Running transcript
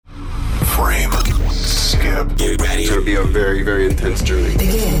up. Get ready. It's going to be a very, very intense journey.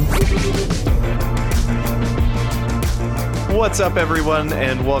 Begin. What's up, everyone,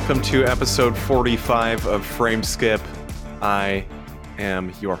 and welcome to episode 45 of Frame Skip. I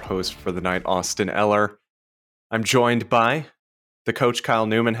am your host for the night, Austin Eller. I'm joined by the coach, Kyle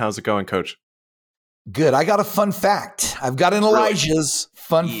Newman. How's it going, Coach? Good. I got a fun fact. I've got an Elijah's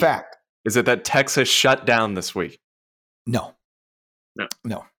fun fact. Is it that Texas shut down this week? No,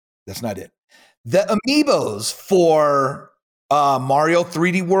 that's not it. The amiibos for Mario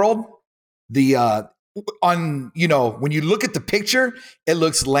 3D World, when you look at the picture, it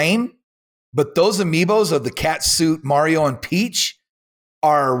looks lame, but those amiibos of the cat suit Mario and Peach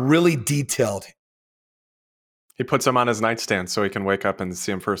are really detailed. He puts them on his nightstand so he can wake up and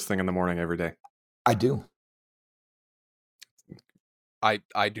see them first thing in the morning every day. I do.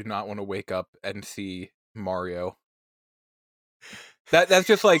 I do not want to wake up and see Mario. That's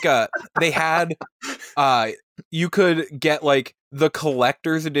just like they had you could get like the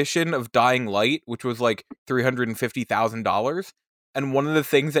collector's edition of Dying Light, which was like $350,000, and one of the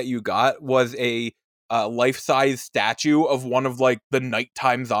things that you got was a life-size statue of one of like the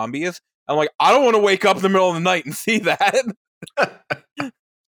nighttime zombies. I'm like, I don't want to wake up in the middle of the night and see that.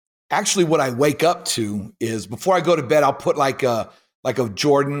 Actually, what I wake up to is before I go to bed, I'll put like a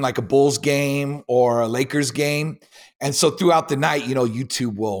Jordan, like a Bulls game or a Lakers game. And so throughout the night,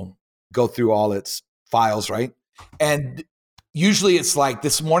 YouTube will go through all its files, right? And usually it's like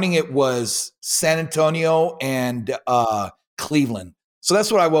this morning it was San Antonio and Cleveland. So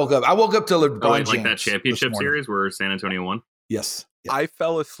that's what I woke up. I woke up to LeBron James. Like that championship series where San Antonio won? Yes. Yeah. I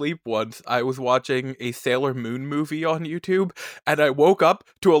fell asleep once. I was watching a Sailor Moon movie on YouTube, and I woke up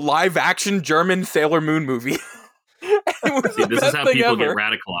to a live-action German Sailor Moon movie. This is how people get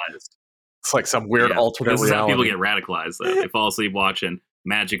radicalized. It's like some weird alternate reality. This is how people get radicalized, though. They fall asleep watching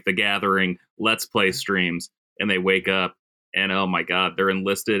Magic the Gathering Let's Play streams, and they wake up, and oh my god, they're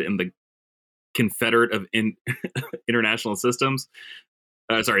enlisted in the Confederate of International Systems.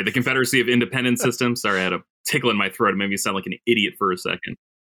 The Confederacy of Independent Systems. Sorry, I had a tickle in my throat. It made me sound like an idiot for a second.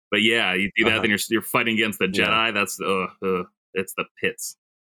 But yeah, you do that, then you're fighting against the Jedi. Yeah. That's it's the pits.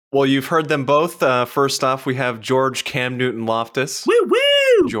 Well, you've heard them both. First off, we have George Cam Newton Loftus. Woo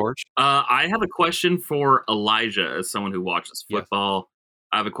woo, George. I have a question for Elijah as someone who watches football. Yes.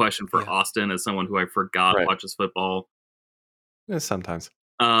 I have a question for Austin as someone who I forgot watches football. Yeah, sometimes.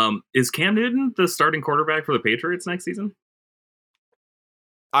 Is Cam Newton the starting quarterback for the Patriots next season?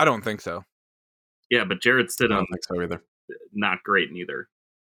 I don't think so. Yeah, but Jarrett Stidham. I don't think so either. Not great neither.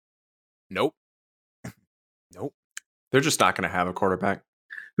 Nope. They're just not going to have a quarterback.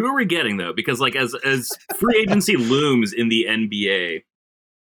 Who are we getting though? Because like as free agency looms in the NBA,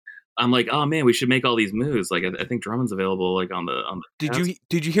 I'm like, oh man, we should make all these moves. Like I think Drummond's available. Like on the.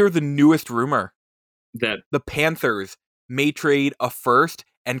 Did you hear the newest rumor that the Panthers may trade a first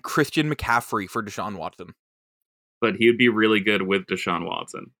and Christian McCaffrey for Deshaun Watson? But he would be really good with Deshaun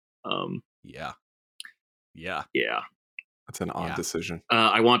Watson. Yeah. That's an odd decision.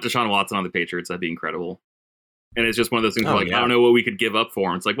 I want Deshaun Watson on the Patriots. That'd be incredible. And it's just one of those things where I don't know what we could give up for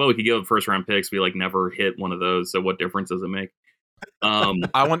him. It's like, well, we could give up first round picks. We like never hit one of those. So what difference does it make? I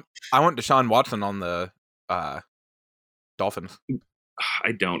want Deshaun Watson on the Dolphins.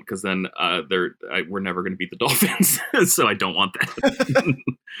 I don't, because then we're never going to beat the Dolphins. So I don't want that.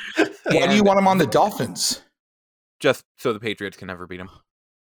 Why do you want him on the Dolphins? Just so the Patriots can never beat him.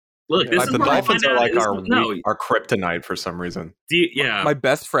 Look, the Dolphins are like our kryptonite for some reason. My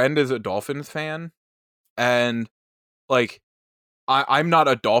best friend is a Dolphins fan, and like I'm not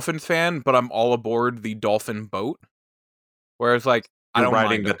a Dolphins fan, but I'm all aboard the Dolphin boat. Whereas, like, I don't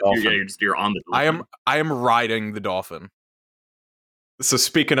riding the Dolphin. You're on the Dolphin. I am riding the Dolphin. So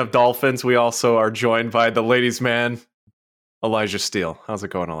speaking of Dolphins, we also are joined by the ladies' man, Elijah Steele. How's it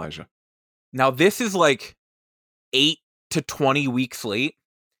going, Elijah? Now this is like 8 to 20 weeks late,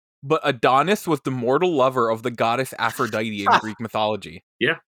 but Adonis was the mortal lover of the goddess Aphrodite in Greek mythology.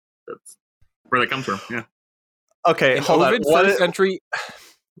 Yeah, that's where that comes from. Yeah. Okay, hold on.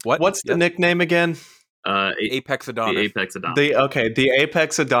 What's the nickname again? Apex Adonis. The Apex Adonis. The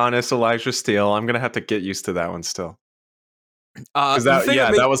Apex Adonis, Elijah Steele. I'm gonna have to get used to that one still.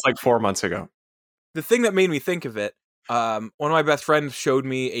 That was like 4 months ago. The thing that made me think of it, one of my best friends showed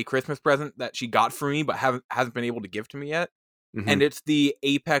me a Christmas present that she got for me, but hasn't been able to give to me yet. Mm-hmm. And it's the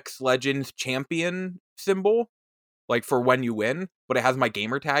Apex Legends champion symbol, like for when you win, but it has my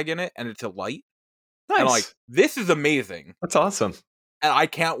gamer tag in it, and it's a light. Nice. And I'm like, this is amazing. That's awesome. And I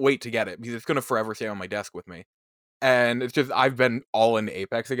can't wait to get it because it's going to forever stay on my desk with me. And it's just, I've been all into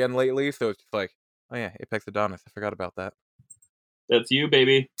Apex again lately, so it's just like, oh yeah, Apex Adonis. I forgot about that. That's you,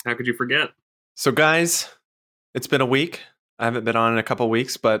 baby. How could you forget? So guys, It's been a week. I haven't been on in a couple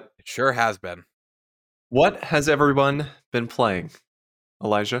weeks, but It sure has been. what has everyone been playing?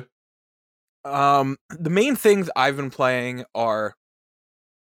 Elijah? The main things I've been playing are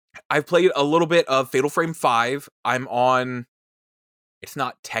I've played a little bit of Fatal Frame 5. I'm on, it's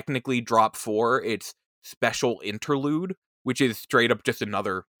not technically drop 4, it's special interlude, which is straight up just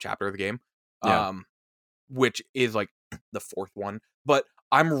another chapter of the game. Yeah. Which is like the fourth one. But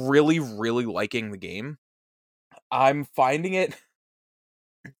I'm really, really liking the game. I'm finding it.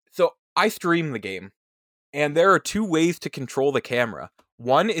 So I stream the game, and there are two ways to control the camera.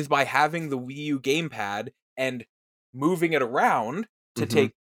 One is by having the Wii U gamepad and moving it around to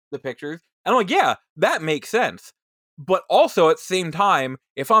take the pictures. And I'm like, yeah, that makes sense. But also at the same time,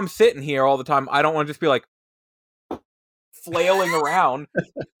 if I'm sitting here all the time, I don't want to just be like flailing around.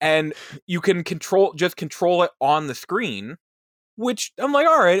 And you can control it on the screen, which I'm like,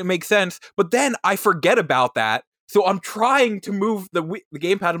 all right, it makes sense. But then I forget about that. So I'm trying to move the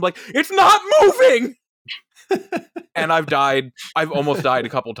gamepad. I'm like, it's not moving. And I've almost died a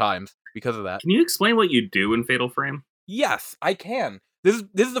couple times because of that. Can you explain what you do in Fatal Frame? Yes, I can. This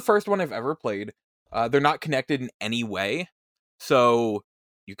is the first one I've ever played. They're not connected in any way. So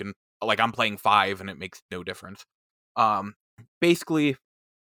you can, like, I'm playing 5 and it makes no difference. Basically,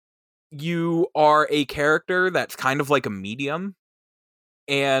 you are a character that's kind of like a medium,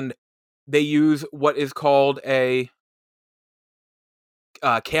 and they use what is called a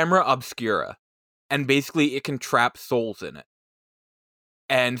camera obscura, and basically it can trap souls in it.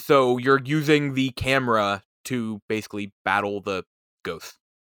 And so you're using the camera to basically battle the ghosts.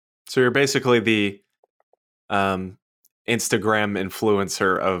 So you're basically the Instagram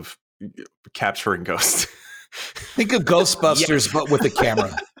influencer of capturing ghosts. Think of Ghostbusters, but with a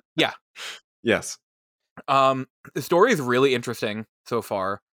camera. Yes. The story is really interesting so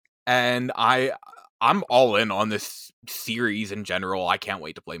far, and I'm all in on this series in general. I can't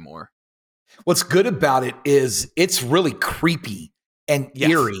wait to play more. What's good about it is it's really creepy and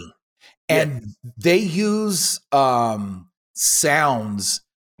eerie, and they use sounds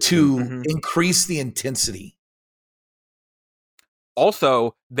to increase the intensity.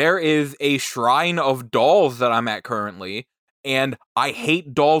 Also, there is a shrine of dolls that I'm at currently, and I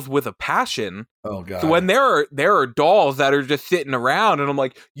hate dolls with a passion. Oh god! So when there are dolls that are just sitting around, and I'm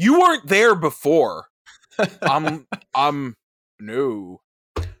like, you weren't there before. No.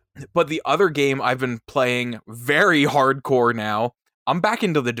 But the other game I've been playing very hardcore now, I'm back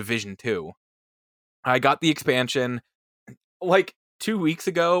into the Division 2. I got the expansion like 2 weeks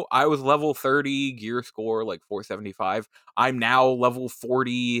ago. I was level 30, gear score like 475. I'm now level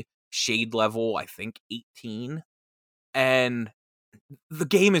 40, shade level, I think 18. And the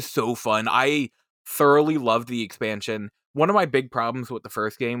game is so fun. I thoroughly loved the expansion. One of my big problems with the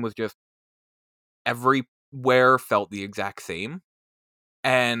first game was just everywhere felt the exact same.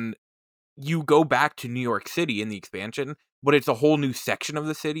 And you go back to New York City in the expansion, but it's a whole new section of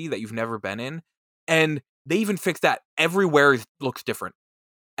the city that you've never been in. And they even fixed that. Everywhere looks different.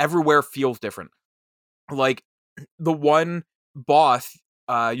 Everywhere feels different. Like, the one boss,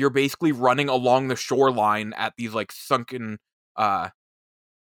 you're basically running along the shoreline at these, like, sunken, like,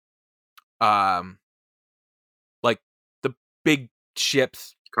 the big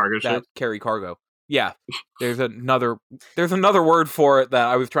ships Cargo that ship? carry cargo. Yeah, there's another word for it that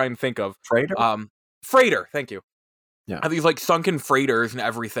I was trying to think of. Freighter? Freighter, thank you. Yeah. Have these like sunken freighters and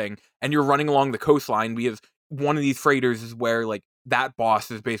everything, and you're running along the coastline because one of these freighters is where like that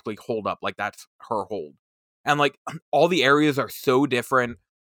boss is basically holed up, like that's her hold. And like all the areas are so different.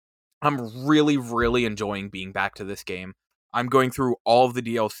 I'm really, really enjoying being back to this game. I'm going through all of the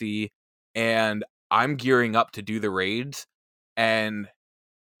DLC, and I'm gearing up to do the raids, and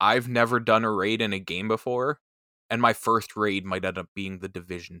I've never done a raid in a game before, and my first raid might end up being the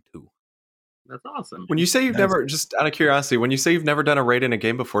Division 2. That's awesome. When you say you've never, just out of curiosity, when you say you've never done a raid in a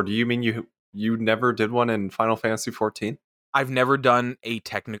game before, do you mean you never did one in Final Fantasy 14? I've never done a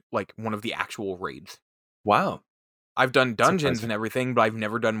like one of the actual raids. Wow. I've done dungeons and everything, but I've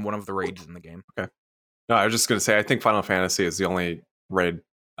never done one of the raids in the game. Okay. No, I was just going to say, I think Final Fantasy is the only raid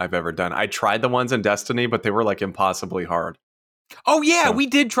I've ever done. I tried the ones in Destiny, but they were like impossibly hard. Oh yeah, So- we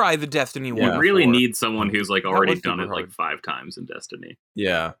did try the Destiny one. You really before. need someone who's like already was done super it like hard. 5 times in Destiny.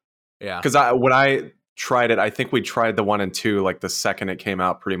 Yeah. Yeah. Because when I tried it, I think we tried the 1 and 2 like the second it came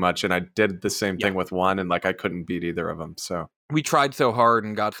out pretty much. And I did the same thing with 1, and like I couldn't beat either of them. So, We tried so hard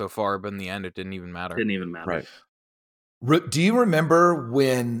and got so far, but in the end it didn't even matter. Didn't even matter. right. Do you remember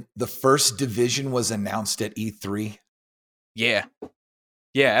when the first Division was announced at E3? Yeah.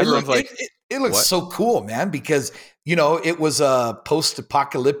 Yeah, everyone's like, it looks what? so cool, man, because, you know, it was a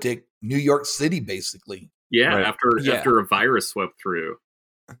post-apocalyptic New York City, basically. Yeah, Right. after a virus swept through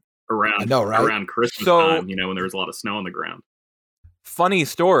around I know, right? around Christmas So- time, when there was a lot of snow on the ground. Funny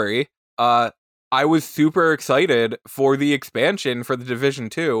story. I was super excited for the expansion for the Division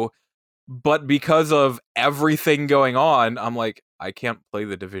 2, but because of everything going on, I'm like, I can't play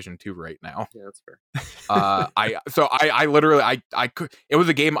the Division 2 right now. Yeah, that's fair. I literally I could. It was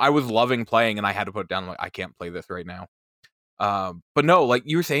a game I was loving playing, and I had to put it down. I'm like, I can't play this right now. But no, like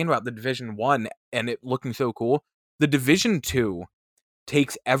you were saying about the Division 1 and it looking so cool, the Division 2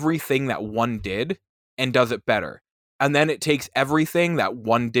 takes everything that 1 did and does it better. And then it takes everything that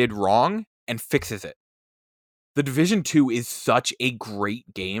 1 did wrong and fixes it. The Division 2 is such a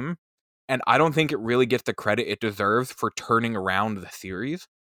great game, and I don't think it really gets the credit it deserves for turning around the series.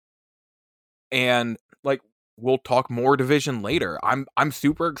 And like we'll talk more Division later. I'm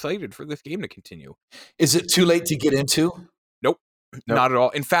super excited for this game to continue. Is it too late to get into? Nope. Not at all.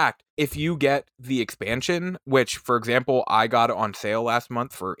 In fact, if you get the expansion, which for example, I got it on sale last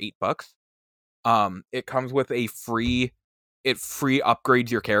month for $8. It comes with a free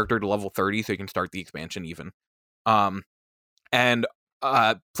upgrades your character to level 30 so you can start the expansion even. And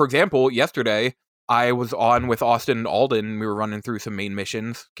for example, yesterday I was on with Austin and Alden and we were running through some main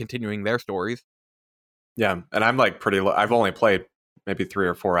missions, continuing their stories. Yeah, and I'm like I've only played maybe 3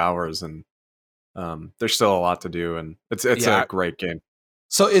 or 4 hours, and there's still a lot to do, and it's Yeah. a great game.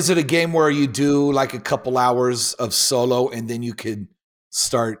 So is it a game where you do like a couple hours of solo and then you could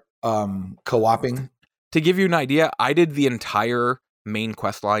start co-oping? To give you an idea, I did the entire main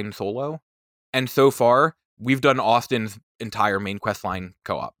quest line solo, and so far we've done Austin's entire main quest line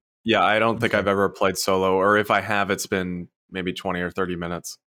co-op. Yeah, I don't think Okay. I've ever played solo, or if I have, it's been maybe 20 or 30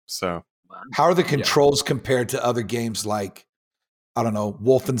 minutes. So How are the controls compared to other games like, I don't know,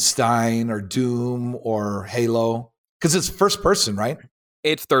 Wolfenstein or Doom or Halo? Because it's first person, right?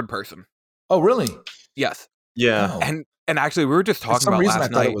 It's third person. Oh, really? Yes. yeah, Oh. And actually we were just For talking some about reason, I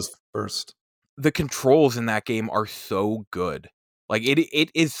last thought night. it was first. The controls in that game are so good. Like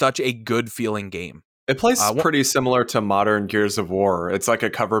it is such a good feeling game. it plays wha- pretty similar to modern Gears of War. It's like a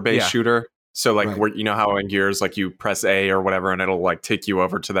cover-based Yeah. shooter. So like Right. where you know how in Gears like you press A or whatever, and it'll like take you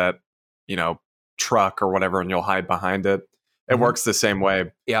over to that truck or whatever, and you'll hide behind it. It Mhm. works the same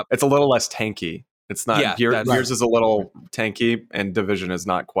way. Yep. It's a little less tanky. It's not Yeah, Gears that's- is a little tanky, and Division is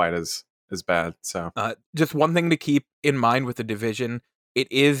not quite as bad. So Just one thing to keep in mind with the Division, it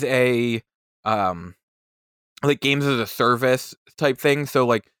is a like games as a service type thing. So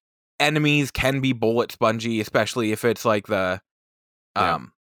like enemies can be bullet spongy, especially if it's like the Yeah.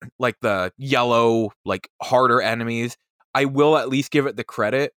 like the yellow, like harder enemies. I will at least give it the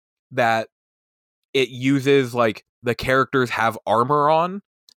credit that it uses like the characters have armor on,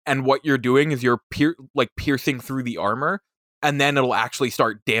 and what you're doing is you're piercing through the armor, and then it'll actually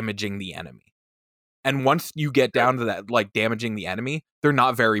start damaging the enemy. And once you get down to that, like damaging the enemy, they're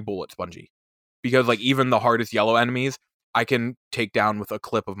not very bullet spongy, because like even the hardest yellow enemies, I can take down with a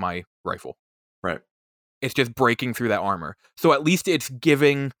clip of my rifle. right. It's just breaking through that armor. So at least it's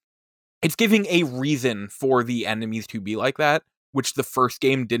giving a reason for the enemies to be like that, which the first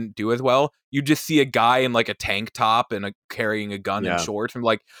game didn't do as well. You just see a guy in like a tank top and carrying a gun Yeah. and shorts. I'm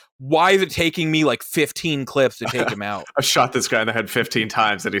like, why is it taking me like 15 clips to take him out? I've shot this guy in the head 15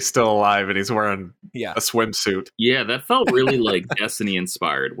 times, and he's still alive, and he's wearing Yeah. a swimsuit. Yeah, that felt really like Destiny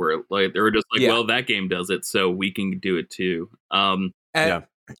inspired, where like they were just like, Yeah. well, that game does it, so we can do it too. And Yeah.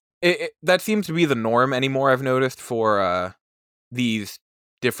 that seems to be the norm anymore, I've noticed, for these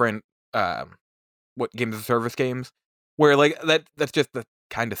different what games of service games, where like that's just the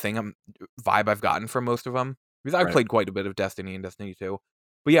kind of thing vibe I've gotten from most of them, because I've Right. played quite a bit of Destiny and Destiny 2.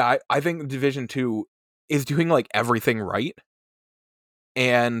 But yeah, I think Division 2 is doing like everything right.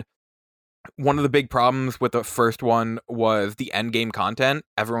 And one of the big problems with the first one was the end game content.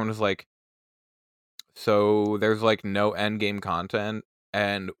 Everyone was like, so there's like no end game content,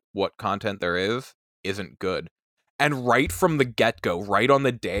 and what content there is isn't good. And right from the get-go, right on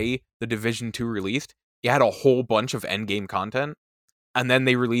the day the Division 2 released, you had a whole bunch of end game content, and then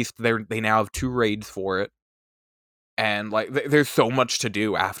they released they now have 2 raids for it, and like there's so much to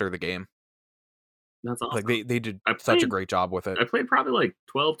do after the game. That's awesome. Like they did I such a played- great job with it. I played probably like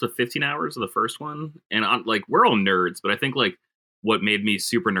 12 to 15 hours of the first one, and like we're all nerds, but I think like what made me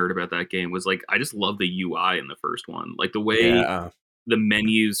super nerd about that game was like I just love the UI in the first one, like the way Yeah. the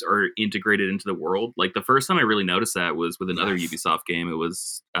menus are integrated into the world. Like the first time I really noticed that was with another Yes. Ubisoft game. It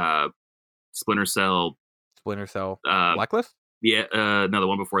was Splinter Cell. Splinter Cell, Uh, Blacklist. yeah, no, the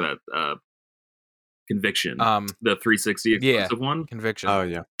one before that, Conviction, the 360 yeah. exclusive one. Conviction. Oh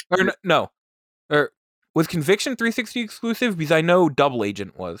yeah. Or no. Or was Conviction 360 exclusive? Because I know Double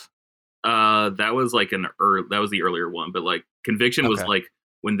Agent was. That was like that was the earlier one, but like Conviction was Okay. like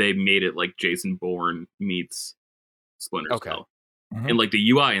when they made it like Jason Bourne meets Splinter Okay. Cell. Mhm. And like the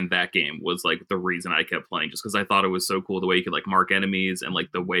UI in that game was like the reason I kept playing, just because I thought it was so cool the way you could like mark enemies and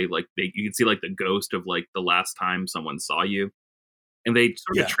like the way like you could see like the ghost of like the last time someone saw you. And they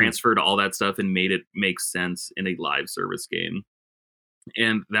sort Yeah. of transferred all that stuff and made it make sense in a live service game.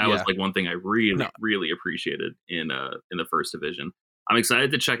 And that was Yeah. like one thing I really, No. really appreciated in the first Division. I'm excited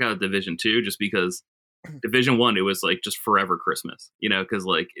to check out Division 2 just because Division 1, it was like just forever Christmas, you know, because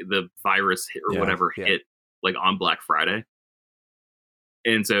like the virus hit or Yeah, whatever yeah. hit like on Black Friday.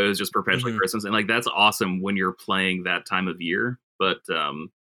 And so it was just perpetually Mhm. Christmas. And like that's awesome when you're playing that time of year. But I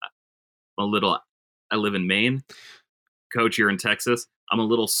live in Maine. Coach, you're in Texas. I'm a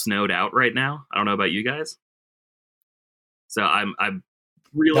little snowed out right now. I don't know about you guys. So I'm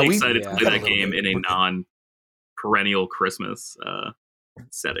really Yeah, we- excited yeah. to play Got a that little game bit. in a We're good. non-perennial Christmas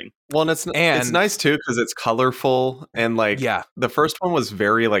setting. Well, and it's And- nice too because it's colorful and like Yeah. the first one was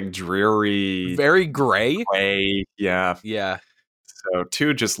very like dreary, Very gray. gray. Yeah. Yeah. So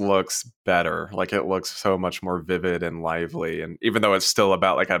 2 just looks better. Like it looks so much more vivid and lively. And even though it's still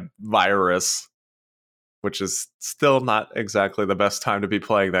about like a virus, which is still not exactly the best time to be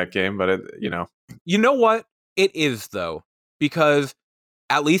playing that game, but it, you know, You know what? It is though, because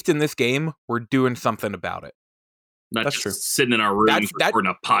at least in this game, we're doing something about it. Not That's just true. sitting in our room That's- that-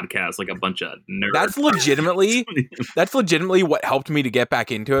 recording a podcast like a bunch of nerds. That's legitimately what helped me to get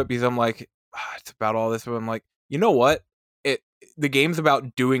back into it, because I'm like, it's about all this, but I'm like, you know what? The game's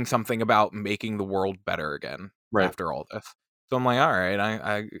about doing something about making the world better again Right. after all this. So I'm like, all right,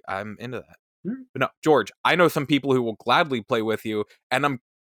 I'm into that. Hmm. But no, George, I know some people who will gladly play with you, and I'm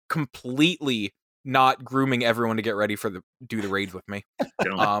completely not grooming everyone to get ready for do the raids with me.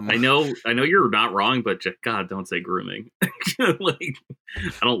 Don't- Um, I know you're not wrong, but God, don't say grooming. Like,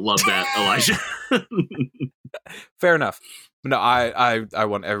 I don't love that, Elijah. Fair enough. No, I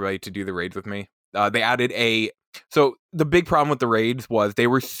want everybody to do the raids with me. They added so the big problem with the raids was they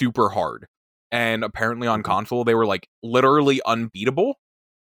were super hard, and apparently on console they were like literally unbeatable.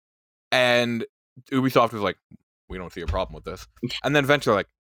 And Ubisoft was like, we don't see a problem with this. And then eventually like,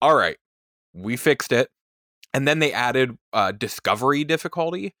 all right, we fixed it. And then they added discovery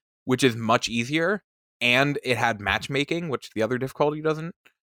difficulty, which is much easier, and it had matchmaking, which the other difficulty doesn't.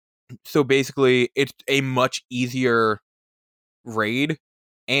 So basically, it's a much easier raid,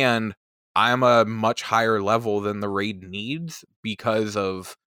 and I'm a much higher level than the raid needs because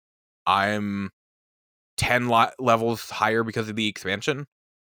of I'm 10 levels higher because of the expansion.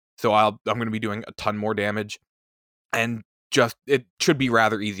 So I'm going to be doing a ton more damage, and just it should be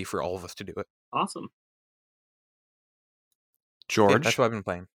rather easy for all of us to do it. Awesome. George, Yeah, that's what I've been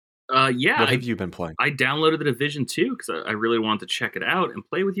playing. Yeah, what have you been playing? I downloaded the Division 2 because I really wanted to check it out and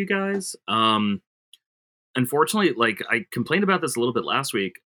play with you guys. Unfortunately, like I complained about this a little bit last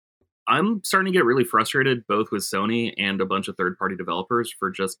week. I'm starting to get really frustrated both with Sony and a bunch of third-party developers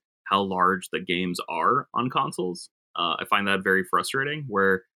for just how large the games are on consoles. I find that very frustrating,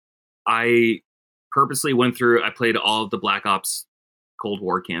 where I purposely went through, I played all of the Black Ops Cold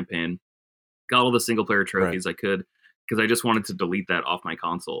War campaign, got all the single-player trophies I could, because I just wanted to delete that off my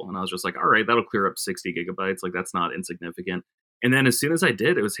console. And I was just like, all right, that'll clear up 60 gigabytes. Like, that's not insignificant. And then as soon as I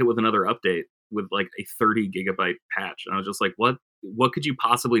did, it was hit with another update with like a 30 gigabyte patch. And I was just like, what could you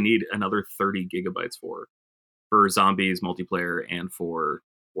possibly need another 30 gigabytes for zombies multiplayer and for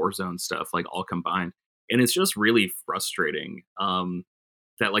Warzone stuff, like all combined? And it's just really frustrating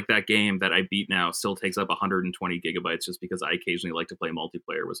that like that game that I beat now still takes up 120 gigabytes just because I occasionally like to play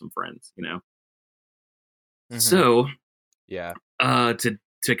multiplayer with some friends, you know? So yeah,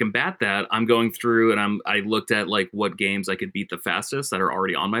 to combat that, I'm going through and I looked at like what games I could beat the fastest that are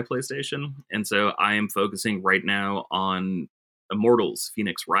already on my PlayStation. And so I am focusing right now on Immortals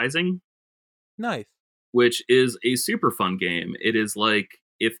Phoenix Rising, nice. which is a super fun game. It is like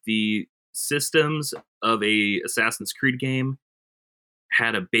if the systems of a Assassin's Creed game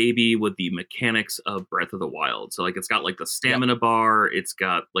had a baby with the mechanics of Breath of the Wild. So like it's got like the stamina bar, it's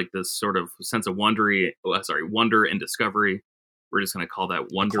got like this sort of sense of wonder and discovery. We're just gonna call that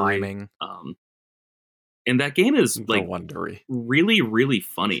wondery. Climbing. And that game is The like wondery. really, really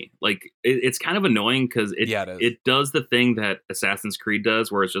funny. Like it's kind of annoying because it is. it does the thing that Assassin's Creed does,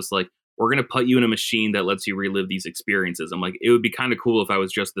 where it's just like, we're gonna put you in a machine that lets you relive these experiences. I'm like, it would be kind of cool if I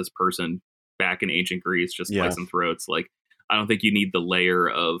was just this person back in ancient Greece, just slicing throats. Like, I don't think you need the layer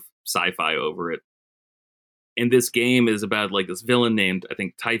of sci-fi over it. And this game is about like this villain named, I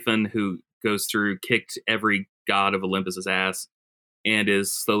think, Typhon, who goes through, kicked every god of Olympus's ass, and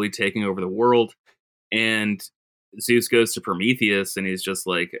is slowly taking over the world. And Zeus goes to Prometheus and he's just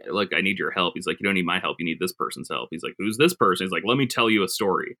like, look, I need your help. He's like, you don't need my help. You need this person's help. He's like, who's this person? He's like, let me tell you a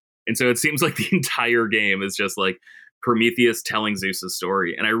story. And so it seems like the entire game is just like Prometheus telling Zeus's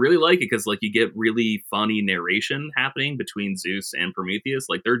story. And I really like it because like you get really funny narration happening between Zeus and Prometheus.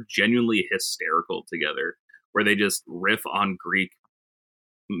 Like they're genuinely hysterical together, where they just riff on Greek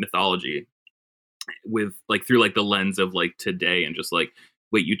mythology with like through like the lens of like today, and just like,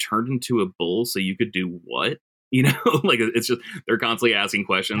 wait, you turned into a bull so you could do what? You know, like it's just they're constantly asking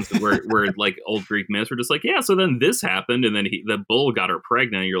questions where like old Greek myths were just like, yeah, so then this happened, and then the bull got her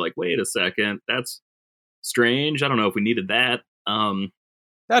pregnant. And you're like, wait a second, that's strange. I don't know if we needed that.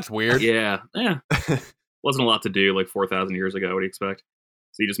 That's weird. Yeah. Wasn't a lot to do like 4,000 years ago. What do you expect?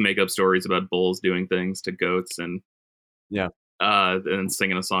 So you just make up stories about bulls doing things to goats and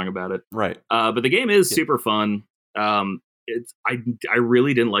singing a song about it. Right. But the game is super fun. I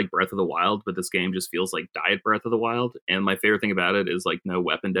really didn't like Breath of the Wild, but this game just feels like Diet Breath of the Wild. And my favorite thing about it is like no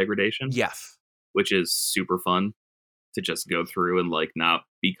weapon degradation. Yes. Which is super fun to just go through and like not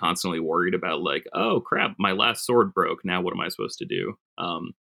be constantly worried about like, oh crap, my last sword broke. Now what am I supposed to do?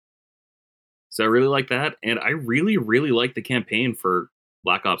 So I really like that. And I really, really like the campaign for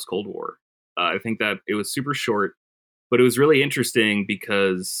Black Ops Cold War. I think that it was super short, but it was really interesting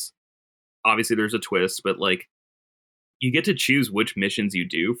because obviously there's a twist, but like you get to choose which missions you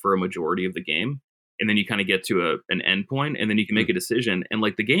do for a majority of the game. And then you kind of get to an end point, and then you can make a decision. And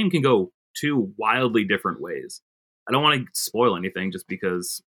like the game can go two wildly different ways. I don't want to spoil anything just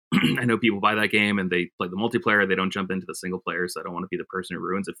because I know people buy that game and they play the multiplayer. They don't jump into the single player. So I don't want to be the person who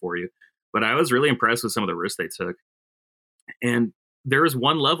ruins it for you. But I was really impressed with some of the risks they took. And there is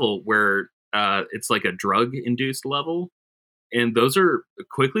one level where it's like a drug induced level. And those are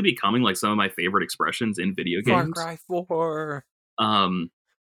quickly becoming like some of my favorite expressions in video games. Far Cry 4.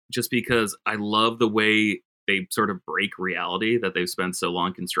 Just because I love the way they sort of break reality that they've spent so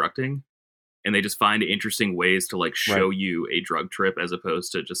long constructing. And they just find interesting ways to like show you a drug trip as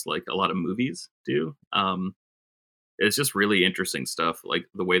opposed to just like a lot of movies do. It's just really interesting stuff, like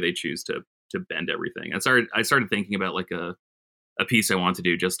the way they choose to bend everything. I started thinking about like a piece I want to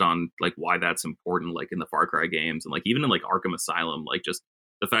do just on like why that's important, like in the Far Cry games and like even in like Arkham Asylum, like just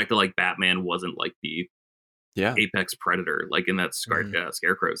the fact that like Batman wasn't like the apex predator, like in that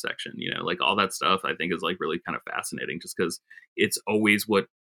Scarecrow section, you know, like all that stuff I think is like really kind of fascinating just because it's always what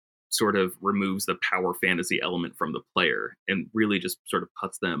sort of removes the power fantasy element from the player and really just sort of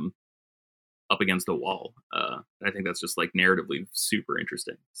puts them up against the wall. I think that's just like narratively super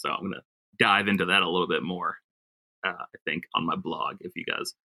interesting. So I'm going to dive into that a little bit more. I think on my blog, if you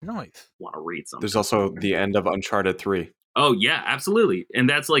guys want to read something. There's also the end of Uncharted 3. Oh yeah, absolutely. And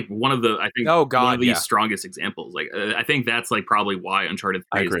that's like one of the, I think one of the strongest examples. Like I think that's like probably why Uncharted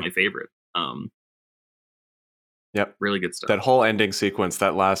 3 is my favorite. Yep. Really good stuff. That whole ending sequence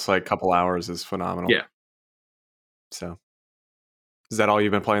that lasts like a couple hours is phenomenal. Yeah. So is that all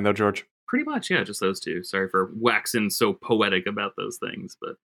you've been playing though, George? Pretty much, yeah, just those two. Sorry for waxing so poetic about those things,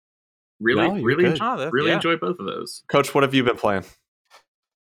 but really enjoy both of those. Coach, what have you been playing?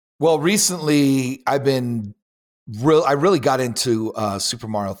 Well, recently I really got into Super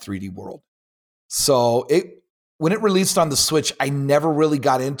Mario 3D World. So when it released on the Switch, I never really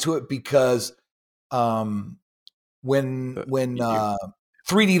got into it because when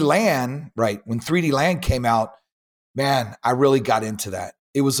 3D Land, when 3D Land came out, man, I really got into that.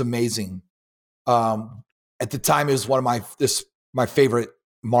 It was amazing. At the time, it was one of my favorite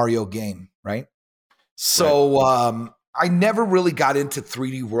Mario game, right? So I never really got into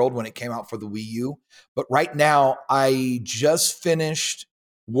 3D World when it came out for the Wii U, but right now I just finished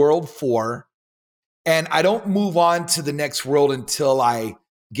World 4, and I don't move on to the next world until I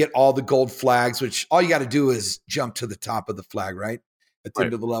get all the gold flags, which all you got to do is jump to the top of the flag, right? At the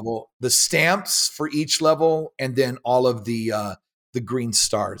end of the level, the stamps for each level, and then all of the green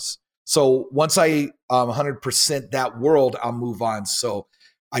stars. So once I 100% that world, I'll move on. So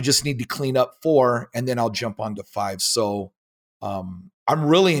I just need to clean up 4, and then I'll jump onto 5. So I'm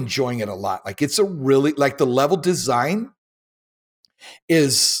really enjoying it a lot. Like it's a really like the level design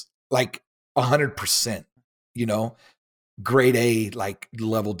is like 100%. You know, grade A like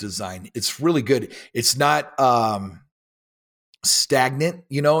level design. It's really good. It's not stagnant.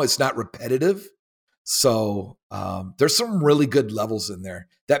 You know, it's not repetitive. So there's some really good levels in there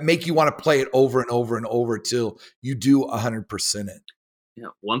that make you want to play it over and over and over till you do 100% it. Yeah,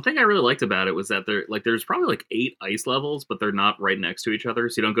 one thing I really liked about it was that there's probably like 8 ice levels, but they're not right next to each other.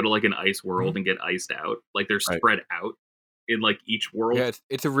 So you don't go to like an ice world and get iced out. Like they're spread out in like each world. Yeah,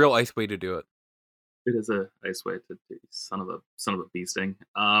 it's a real ice way to do it. It is a nice way to do son of a bee sting.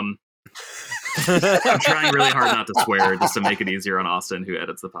 I'm trying really hard not to swear just to make it easier on Austin, who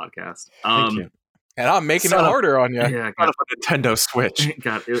edits the podcast. Thank you. And I'm making it harder on you. Yeah, Out of a Nintendo Switch.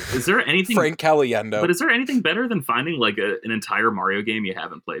 God, is there anything? Frank Caliendo. But is there anything better than finding like an entire Mario game you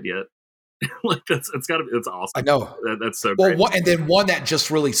haven't played yet? Like it's awesome. I know. That's so Well, great. and then one that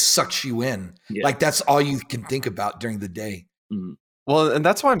just really sucks you in. Yeah. Like that's all you can think about during the day. Mhm. Well, and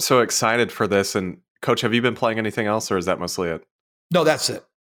that's why I'm so excited for this. And Coach, have you been playing anything else, or is that mostly it? No, that's it.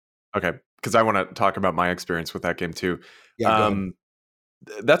 Okay, because I want to talk about my experience with that game too. Yeah. go ahead.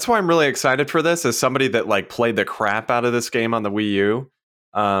 That's why I'm really excited for this. As somebody that like played the crap out of this game on the Wii U,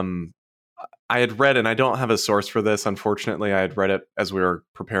 I had read, and I don't have a source for this, unfortunately. I had read it as we were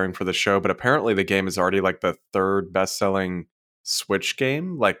preparing for the show, but apparently the game is already like the third best-selling Switch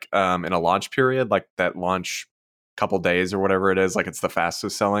game, like in a launch period, like that launch couple days or whatever it is. Like it's the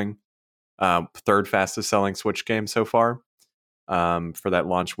fastest selling, third fastest selling Switch game so far for that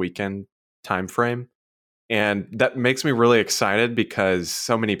launch weekend time frame. And that makes me really excited because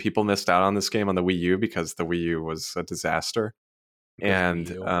so many people missed out on this game on the Wii U because the Wii U was a disaster. And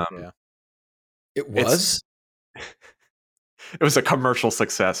yeah. It was. it was a commercial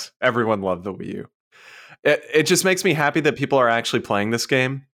success. Everyone loved the Wii U. It just makes me happy that people are actually playing this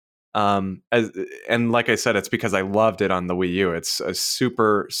game. And like I said, it's because I loved it on the Wii U. It's a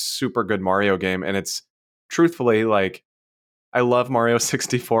super, super good Mario game. And it's truthfully like, I love Mario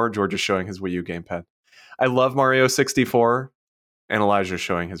 64. George is showing his Wii U gamepad. I love Mario 64. And Elijah's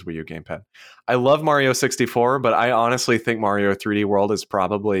showing his Wii U gamepad. I love Mario 64, but I honestly think Mario 3D World is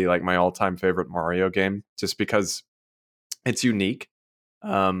probably like my all-time favorite Mario game just because it's unique.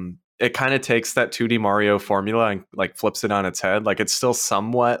 It kind of takes that 2D Mario formula and like flips it on its head. Like it's still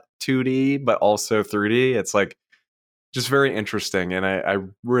somewhat 2D, but also 3D. It's like just very interesting. And I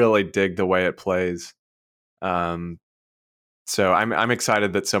really dig the way it plays. So I'm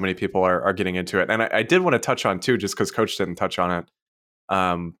excited that so many people are getting into it. And I did want to touch on too, just because Coach didn't touch on it.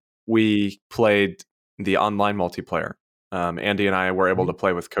 We played the online multiplayer. Andy and I were able to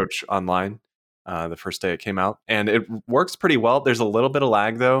play with Coach online the first day it came out, and it works pretty well. There's a little bit of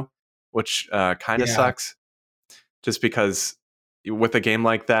lag though, which kind of sucks, just because with a game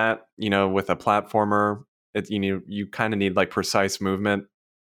like that, with a platformer, you kind of need like precise movement,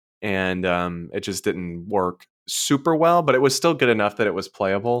 and it just didn't work super well, but it was still good enough that it was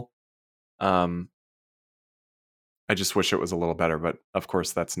playable. I just wish it was a little better, but of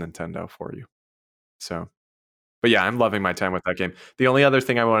course that's Nintendo for you. So, but yeah, I'm loving my time with that game. The only other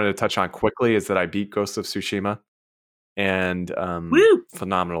thing I wanted to touch on quickly is that I beat Ghost of Tsushima, and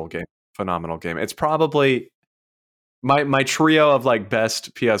phenomenal game. It's probably my trio of like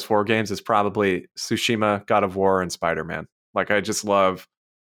best PS4 games is probably Tsushima, God of War, and Spider-Man. Like I just love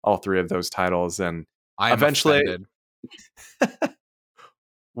all three of those titles, and I'm eventually offended.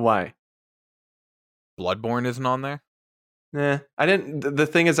 Why? Bloodborne isn't on there. I didn't. The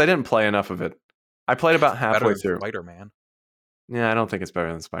thing is, I didn't play enough of it. I played about halfway through. Spider-Man. Yeah, I don't think it's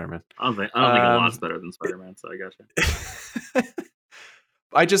better than Spider-Man. I don't think a lot's better than Spider-Man. So I got you.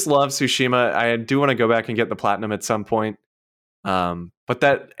 I just love Tsushima. I do want to go back and get the platinum at some point. But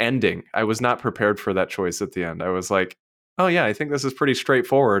that ending, I was not prepared for that choice at the end. I was like, oh yeah, I think this is pretty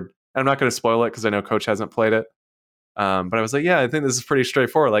straightforward. I'm not going to spoil it because I know Coach hasn't played it. But I was like, yeah, I think this is pretty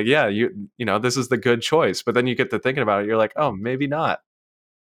straightforward. Like, yeah, you know, this is the good choice. But then you get to thinking about it, you're like, oh, maybe not.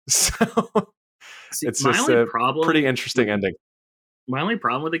 So it's just a pretty interesting ending. My only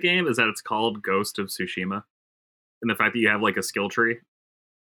problem with the game is that it's called Ghost of Tsushima, and the fact that you have like a skill tree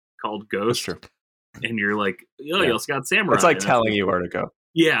called Ghost, That's true. and you're like, oh, you also got Samurai. It's like telling you where to go.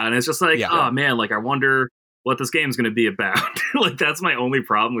 Yeah, and it's just like, oh man, like I wonder what this game's going to be about. Like that's my only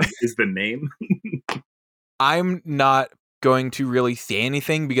problem with is the name. I'm not going to really say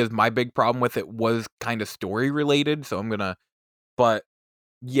anything because my big problem with it was kind of story related. So I'm gonna, but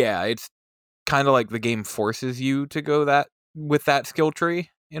yeah, it's kind of like the game forces you to go that with that skill tree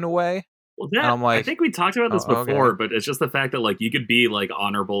in a way. Well, I think we talked about this before, but it's just the fact that like you could be like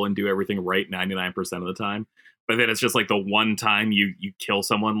honorable and do everything right 99% of the time, but then it's just like the one time you kill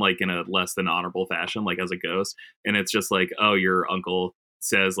someone like in a less than honorable fashion, like as a ghost, and it's just like, oh, your uncle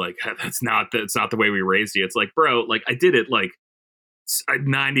says like that's not the way we raised you. It's like, bro, like I did it like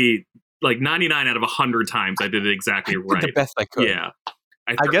 99 out of 100 times. I did it exactly right. The best I could. Yeah.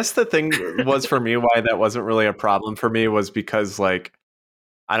 I guess the thing was for me why that wasn't really a problem for me was because like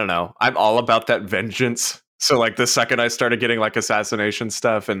I don't know, I'm all about that vengeance. So like the second I started getting like assassination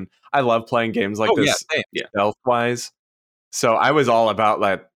stuff, and I love playing games like this stealth wise. So I was all about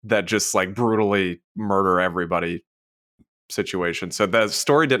that just like brutally murder everybody situation. So the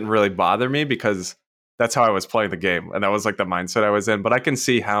story didn't really bother me because that's how I was playing the game, and that was like the mindset I was in. But I can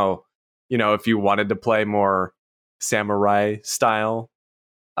see how if you wanted to play more samurai style,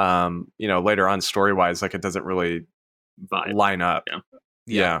 later on story wise, like it doesn't really Vibe. line up.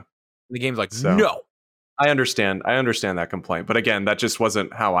 Yeah. The game's like, So- no. I understand that complaint, but again, that just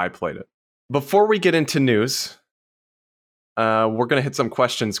wasn't how I played it. Before we get into news, we're going to hit some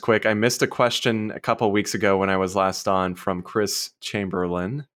questions quick. I missed a question a couple of weeks ago when I was last on from Chris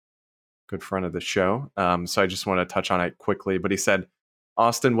Chamberlain, good friend of the show. So I just want to touch on it quickly. But he said,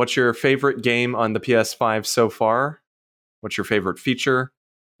 Austin, what's your favorite game on the PS5 so far? What's your favorite feature?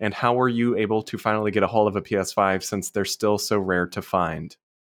 And how were you able to finally get a hold of a PS5 since they're still so rare to find?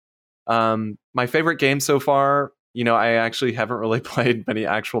 My favorite game so far, I actually haven't really played many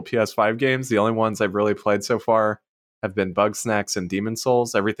actual PS5 games. The only ones I've really played so far have been Bugsnax and Demon's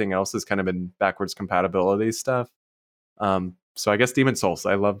Souls. Everything else has kind of been backwards compatibility stuff. So I guess Demon's Souls.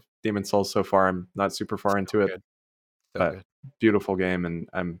 I love Demon's Souls so far. I'm not super far into it, Good. but Good. beautiful game, and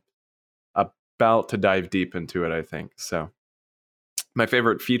I'm about to dive deep into it, I think. So my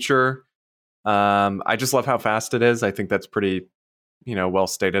favorite feature, I just love how fast it is. I think that's pretty, well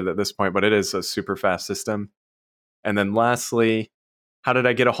stated at this point, but it is a super fast system. And then lastly, how did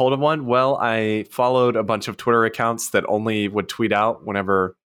I get a hold of one? Well, I followed a bunch of Twitter accounts that only would tweet out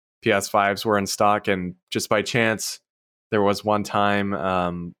whenever PS5s were in stock. And just by chance, there was one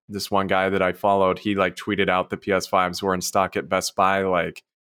time, this one guy that I followed, he tweeted out the PS5s were in stock at Best Buy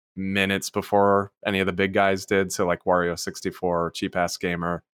minutes before any of the big guys did. So Wario 64, Cheap Ass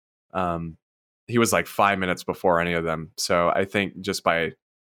Gamer. He was 5 minutes before any of them. So I think just by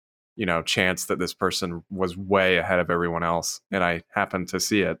chance that this person was way ahead of everyone else and I happened to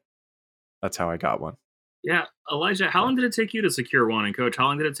see it, that's how I got one. Yeah, Elijah, how long did it take you to secure one? And Coach, how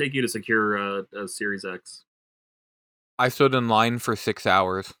long did it take you to secure a Series X? I stood in line for 6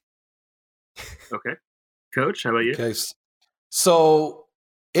 hours. Okay. Coach, how about you? Okay. So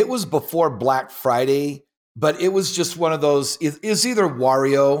it was before Black Friday, but it was just one of those, is either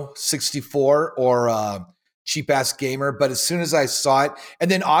Wario 64 or Cheap Ass Gamer. But as soon as I saw it, and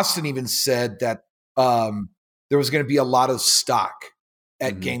then Austin even said that there was going to be a lot of stock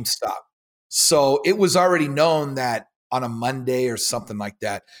at GameStop. So it was already known that on a Monday or something like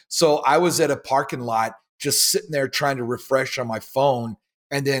that. So I was at a parking lot just sitting there trying to refresh on my phone.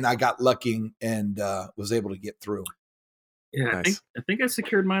 And then I got lucky and was able to get through. Yeah, Nice. I think I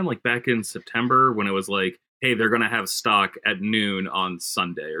secured mine back in September when it was hey, they're going to have stock at noon on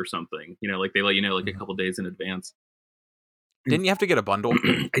Sunday or something. They let you know a couple days in advance. Didn't you have to get a bundle?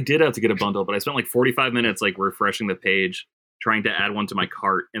 I did have to get a bundle, but I spent 45 minutes refreshing the page, trying to add one to my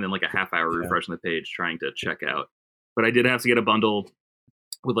cart, and then a half hour refreshing the page, trying to check out. But I did have to get a bundle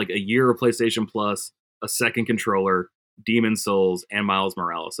with a year of PlayStation Plus, a second controller, Demon's Souls, and Miles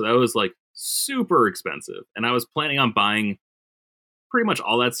Morales. So that was super expensive. And I was planning on buying pretty much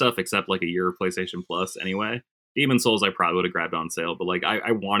all that stuff except a year of PlayStation Plus anyway. Demon's Souls I probably would have grabbed on sale, but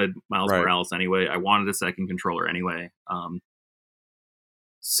I wanted Miles Morales anyway. I wanted a second controller anyway.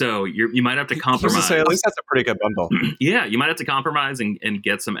 So you might have to compromise. I was gonna say, at least that's a pretty good bundle. Yeah, you might have to compromise and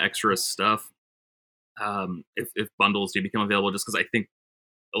get some extra stuff if bundles do become available, just because I think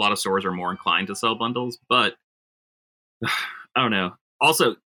a lot of stores are more inclined to sell bundles. But I don't know.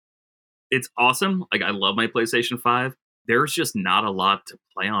 Also, it's awesome. I love my PlayStation 5. There's just not a lot to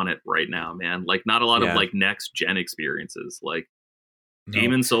play on it right now, man. Not a lot of next gen experiences. No.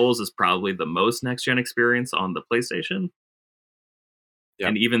 Demon's Souls is probably the most next gen experience on the PlayStation. Yep.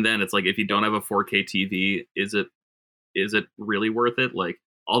 And even then, it's if you don't have a 4K TV, is it really worth it?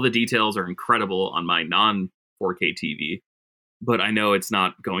 All the details are incredible on my non 4K TV, but I know it's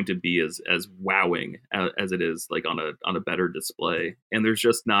not going to be as wowing as it is on a better display. And there's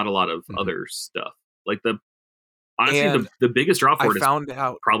just not a lot of other stuff. Honestly, the biggest draw for it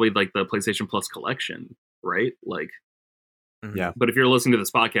is probably the PlayStation Plus collection, right? Yeah. But if you're listening to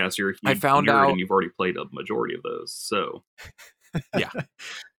this podcast, you're I found out, and you've already played a majority of those. So yeah,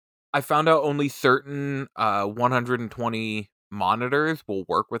 I found out only certain 120 monitors will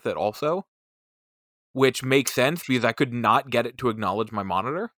work with it also, which makes sense because I could not get it to acknowledge my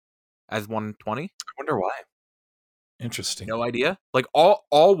monitor as 120. I wonder why. Interesting. No idea. All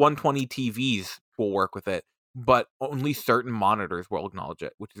 120 TVs will work with it, but only certain monitors will acknowledge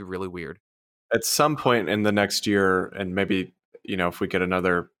it, which is really weird. At some point in the next year, and maybe if we get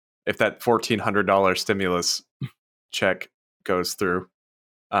if that $1,400 stimulus check goes through,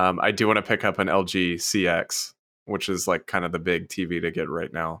 I do want to pick up an LG CX, which is kind of the big TV to get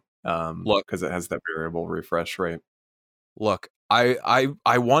right now. Look, because it has that variable refresh rate. Look, I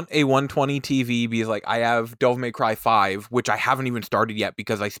want a 120 TV because I have Devil May Cry 5, which I haven't even started yet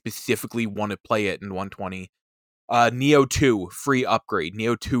because I specifically want to play it in 120. Neo 2 free upgrade.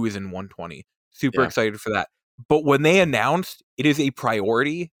 Neo 2 is in 120. Super Yeah. excited for that. But when they announced it is a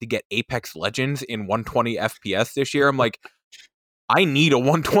priority to get Apex Legends in 120 FPS this year, I'm like, I need a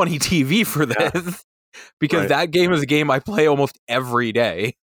 120 TV for this because that game is a game I play almost every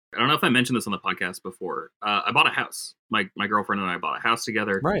day. I don't know if I mentioned this on the podcast before. I bought a house. My girlfriend and I bought a house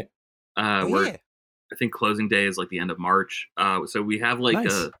together. Right. I think closing day is like the end of March. So we have like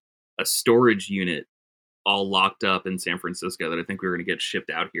Nice. a storage unit all locked up in San Francisco that I think we were going to get shipped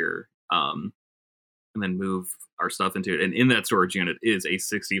out here and then move our stuff into it. And in that storage unit is a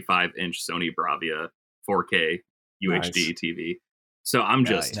 65-inch Sony Bravia 4K UHD TV. So I'm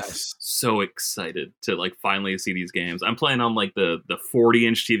just so excited to like finally see these games. I'm playing on like the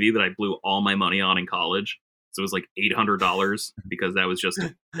 40-inch TV that I blew all my money on in college. So it was like $800 because that was just,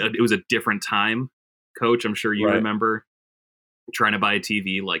 it was a different time. Coach, I'm sure you remember trying to buy a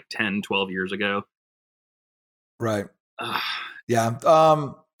TV like 10, 12 years ago. Right. Yeah.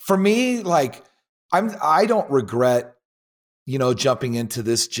 For me, like I don't regret, jumping into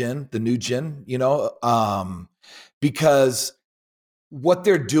this gen, the new gen, because what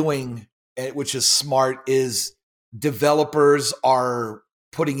they're doing, which is smart, is developers are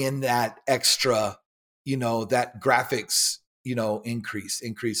putting in that extra, that graphics,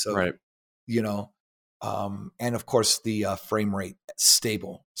 increase of, and of course the frame rate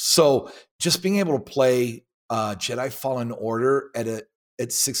stable. So just being able to play Jedi Fallen Order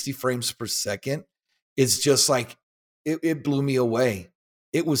at 60 frames per second is just like, it blew me away.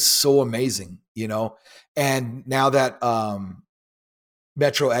 It was so amazing, and now that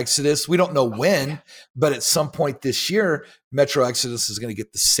Metro Exodus, we don't know when, but at some point this year, Metro Exodus is going to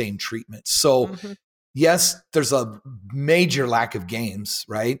get the same treatment. So yes, there's a major lack of games,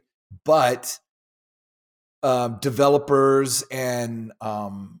 right? But developers and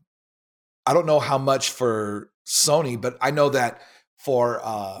I don't know how much for Sony, but I know that for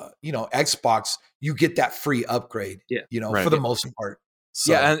Xbox, you get that free upgrade, for the most part.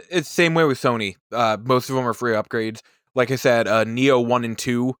 So. Yeah, and it's the same way with Sony. Most of them are free upgrades. Like I said, Neo 1 and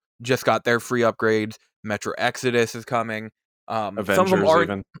 2 just got their free upgrades. Metro Exodus is coming. Avengers some of them are,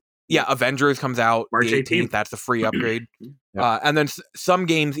 even. Yeah, Avengers comes out March the 18th. That's a free upgrade. Yeah. And then some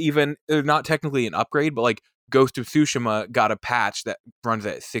games even, they're not technically an upgrade, but like Ghost of Tsushima got a patch that runs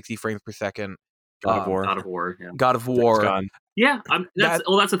at 60 frames per second. God of War. God of War. Yeah. God of War. Yeah,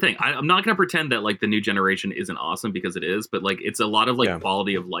 that's the thing. I'm not going to pretend that like the new generation isn't awesome because it is, but like it's a lot of like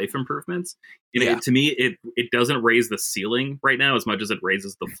quality of life improvements. To me, it doesn't raise the ceiling right now as much as it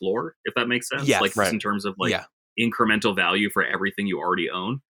raises the floor, if that makes sense. Yes, like just in terms of like incremental value for everything you already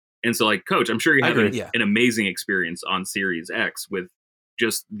own. And so, like, Coach, I'm sure you have an amazing experience on Series X with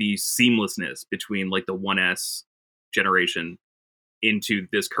just the seamlessness between like the 1S generation into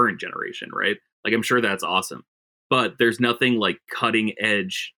this current generation, right? Like, I'm sure that's awesome. But there's nothing like cutting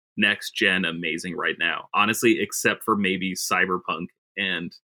edge next gen amazing right now, honestly, except for maybe Cyberpunk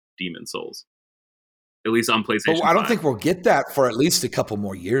and Demon Souls, at least on PlayStation. But I don't think we'll get that for at least a couple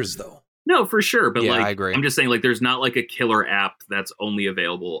more years, though. No, for sure. But like, I agree. I'm just saying, like, there's not like a killer app that's only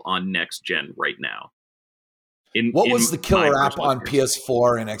available on next gen right now. What was the killer app on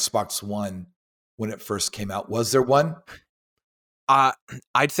PS4 and Xbox One when it first came out? Was there one?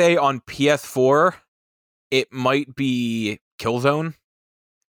 I'd say on PS4, it might be Killzone,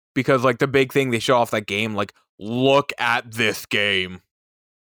 because like the big thing they show off that game, like, look at this game.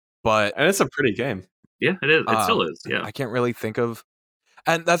 And it's a pretty game. Yeah, it is. It still is. Yeah, I can't really think of.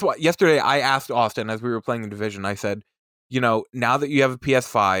 And that's why yesterday I asked Austin as we were playing the Division. I said, now that you have a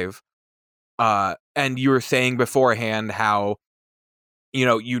PS5, and you were saying beforehand how,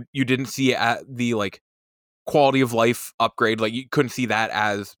 you didn't see the like quality of life upgrade, like you couldn't see that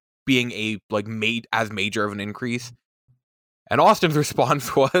as being a like as major of an increase. And Austin's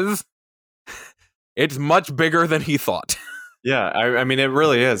response was, it's much bigger than he thought. Yeah, I mean, it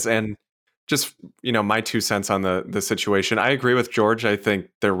really is. And just, my 2 cents on the situation. I agree with George. I think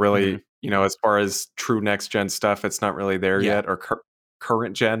they're really, as far as true next gen stuff, it's not really there yet, or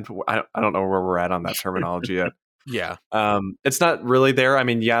current gen. I don't know where we're at on that terminology yet. Yeah. It's not really there. I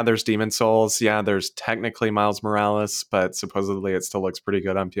mean, yeah, there's Demon Souls. Yeah, there's technically Miles Morales, but supposedly it still looks pretty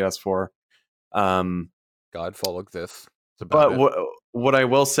good on PS4. Godfall exists. But what I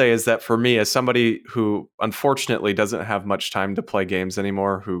will say is that for me, as somebody who unfortunately doesn't have much time to play games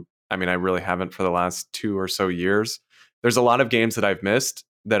anymore, I really haven't for the last 2 or so years, there's a lot of games that I've missed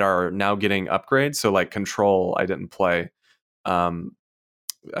that are now getting upgrades. So like Control, I didn't play.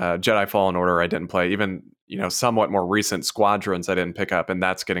 Jedi Fallen Order, I didn't play. Even, somewhat more recent Squadrons, I didn't pick up, and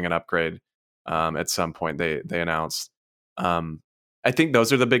that's getting an upgrade at some point they announced. I think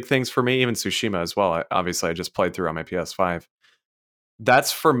those are the big things for me. Even Tsushima as well. Obviously, I just played through on my PS5.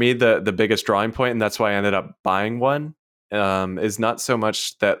 That's for me the biggest drawing point, and that's why I ended up buying one. Is not so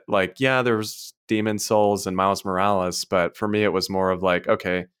much that like, yeah, there's Demon Souls and Miles Morales, but for me it was more of like,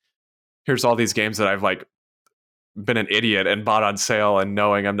 okay, here's all these games that I've like been an idiot and bought on sale and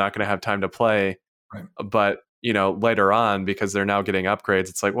knowing I'm not going to have time to play. Right. But later on, because they're now getting upgrades,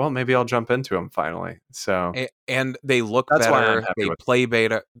 it's like, well, maybe I'll jump into them finally. So and they look That's why I'm better. happy They with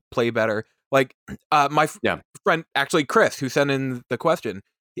play better. Like my friend, actually Chris, who sent in the question,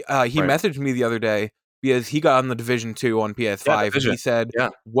 he Right. messaged me the other day because he got on the Division 2 on PS5. Yeah, And Division. he said, Yeah.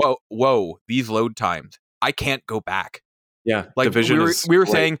 whoa, these load times. I can't go back. Yeah, Like Division we were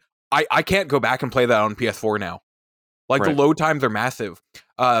great. saying, I can't go back and play that on PS4 now. Like Right. the load times are massive.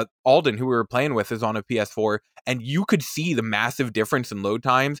 Alden, who we were playing with, is on a PS4, and you could see the massive difference in load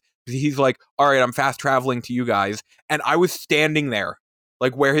times. He's like, all right, I'm fast traveling to you guys. And I was standing there,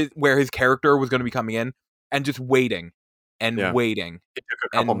 like where his character was going to be coming in, and just waiting and Yeah. waiting It took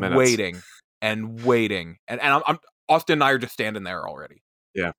a couple and minutes. waiting. And I'm Austin and I are just standing there already.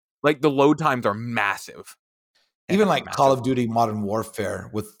 Yeah. Like the load times are massive. Even like Call of Duty Modern Warfare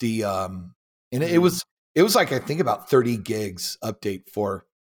with the and it was like I think about 30 gigs update for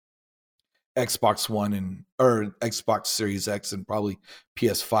Xbox One or Xbox Series X and probably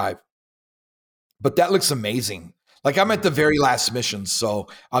PS5. But that looks amazing. Like I'm at the very last mission, so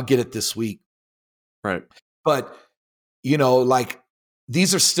I'll get it this week. Right. But like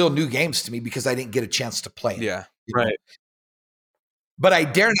these are still new games to me because I didn't get a chance to play them. Yeah. Right. But I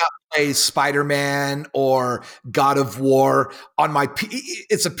dare not play Spider-Man or God of War on my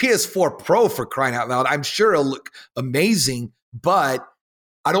it's a PS4 Pro, for crying out loud. I'm sure it'll look amazing, but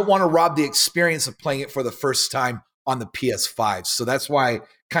I don't want to rob the experience of playing it for the first time on the PS5. So that's why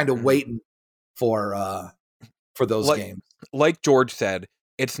kind of waiting for those games. Like George said,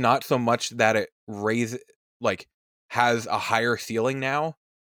 it's not so much that it has a higher ceiling now,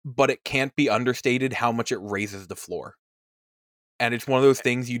 but it can't be understated how much it raises the floor. And it's one of those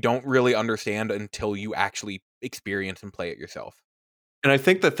things you don't really understand until you actually experience and play it yourself. And I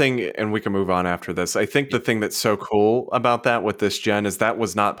think the thing, and we can move on after this, I think the thing that's so cool about that with this gen is that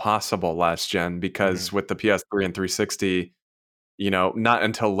was not possible last gen, because with the PS3 and 360, not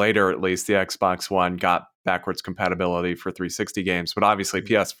until later, at least, the Xbox One got backwards compatibility for 360 games. But obviously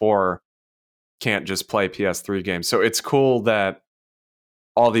PS4 can't just play PS3 games. So it's cool that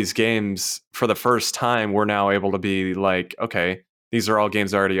all these games, for the first time, we're now able to be like, okay, these are all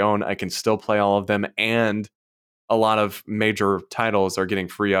games I already own. I can still play all of them. And a lot of major titles are getting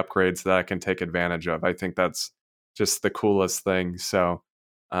free upgrades that I can take advantage of. I think that's just the coolest thing. So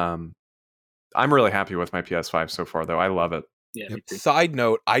I'm really happy with my PS5 so far, though. I love it. Yeah. Me too. Side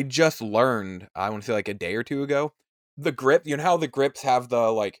note, I just learned, I want to say like a day or two ago, the grip, you know how the grips have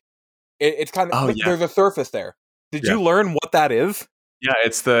the it's kind of, there's a surface there. Did you learn what that is? Yeah,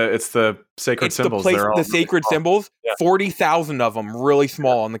 it's the sacred symbols. The They're all sacred symbols, 40,000 of them, really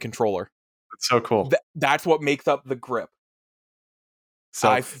small on the controller. It's so cool. That's what makes up the grip. So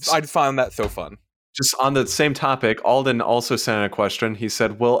I found that so fun. Just on the same topic, Alden also sent in a question. He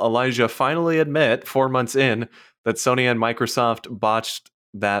said, will Elijah finally admit 4 months in that Sony and Microsoft botched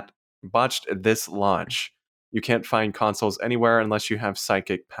this launch? You can't find consoles anywhere unless you have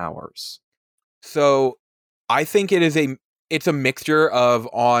psychic powers. So I think it's a mixture of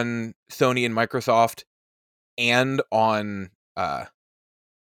on Sony and Microsoft and on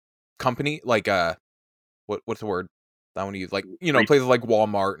company, like what's the word I want to use? Like, places like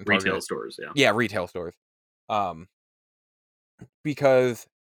Walmart and retail Target. stores, Yeah, retail stores. Because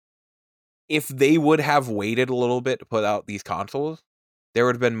if they would have waited a little bit to put out these consoles, there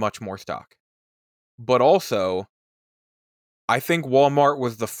would have been much more stock. But also, I think Walmart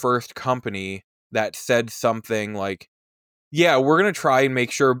was the first company that said something like, yeah, we're going to try and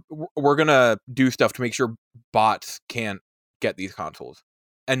make sure, we're going to do stuff to make sure bots can't get these consoles.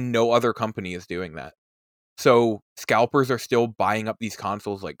 And no other company is doing that. So scalpers are still buying up these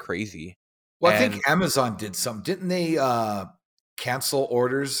consoles like crazy. Well, I think Amazon did some. Didn't they cancel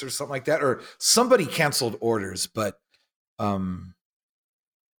orders or something like that? Or somebody canceled orders, but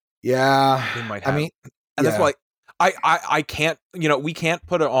yeah. They might have. I mean, and that's why I can't, we can't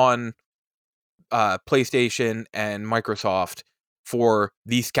put it on PlayStation and Microsoft for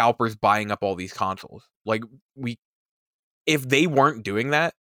these scalpers buying up all these consoles. Like, if they weren't doing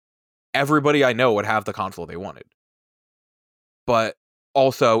that, everybody I know would have the console they wanted. But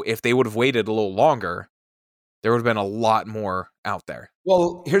also, if they would have waited a little longer, there would have been a lot more out there.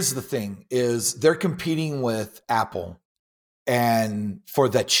 Well, here's the thing: is they're competing with Apple and for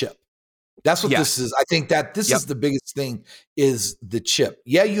that chip. That's what this is. I think that this is the biggest thing is the chip.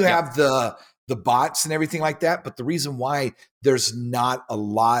 Yeah, you have the bots and everything like that, but the reason why there's not a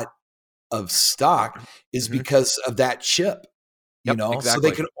lot of stock is because of that chip. You know,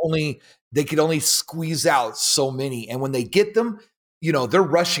 exactly. So they could only squeeze out so many, and when they get them, you know, they're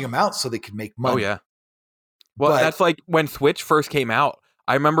rushing them out so they can make money. Oh yeah. Well, that's like when Switch first came out.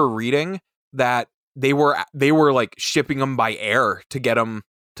 I remember reading that they were like shipping them by air to get them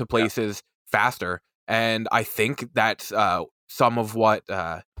to places faster, and I think that's some of what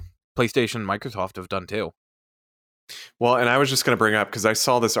PlayStation and Microsoft have done too. Well, and I was just going to bring up, because I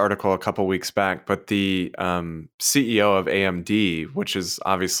saw this article a couple weeks back, but the CEO of AMD, which is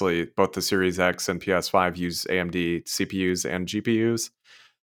obviously both the Series X and PS5 use AMD CPUs and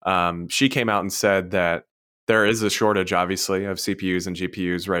GPUs, she came out and said that there is a shortage, obviously, of CPUs and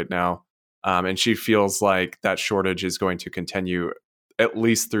GPUs right now, and she feels like that shortage is going to continue at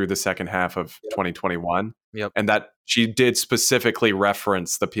least through the second half of 2021. Yep. And that she did specifically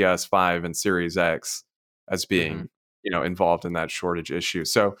reference the PS5 and Series X as being, you know, involved in that shortage issue.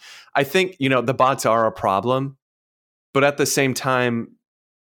 So I think, you know, the bots are a problem, but at the same time,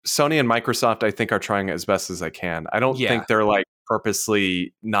 Sony and Microsoft, I think, are trying as best as they can. I don't think they're like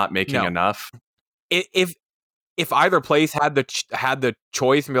purposely not making enough. If either place had the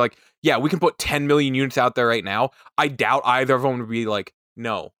choice and be like, yeah, we can put 10 million units out there right now, I doubt either of them would be like,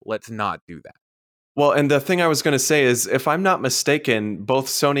 no, let's not do that. Well, and the thing I was going to say is, if I'm not mistaken, both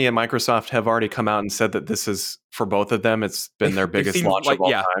Sony and Microsoft have already come out and said that this is, for both of them, it's been their biggest launch of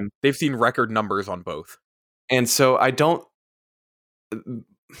all time. They've seen record numbers on both. And so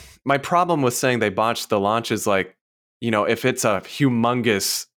my problem with saying they botched the launch is like, you know, if it's a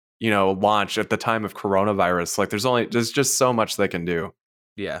humongous, you know, launch at the time of coronavirus, like there's just so much they can do.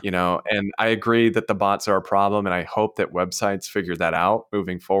 Yeah. You know, and I agree that the bots are a problem, and I hope that websites figure that out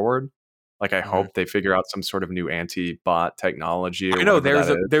moving forward. Like, I hope they figure out some sort of new anti-bot technology. I know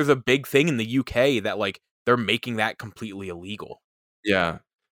there's a big thing in the UK that like they're making that completely illegal. Yeah.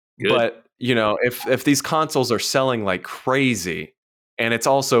 Good. But, you know, if these consoles are selling like crazy, and it's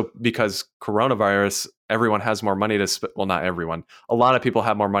also because coronavirus, everyone has more money to spend. Well, not everyone. A lot of people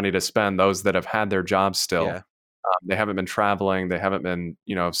have more money to spend, those that have had their jobs still. Yeah. They haven't been traveling. They haven't been,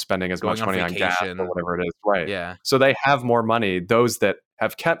 you know, spending as much money on gas or whatever it is. Right. Yeah. So they have more money. Those that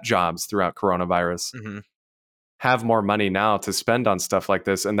have kept jobs throughout coronavirus have more money now to spend on stuff like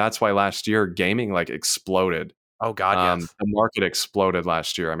this. And that's why last year gaming like exploded. Oh God, yes. The market exploded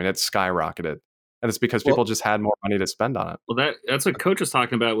last year. I mean, it skyrocketed. And it's because people just had more money to spend on it. Well, that's what Coach was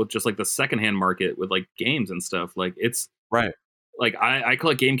talking about with just like the secondhand market with like games and stuff. Like it's right. Like I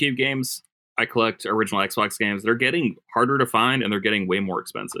collect GameCube games. I collect original Xbox games. They're getting harder to find and they're getting way more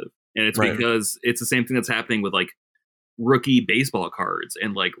expensive. And it's because it's the same thing that's happening with like rookie baseball cards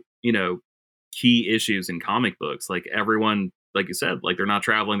and like, you know, key issues in comic books. Like everyone, like you said, like they're not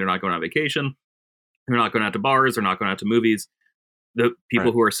traveling, they're not going on vacation, they're not going out to bars, they're not going out to movies. The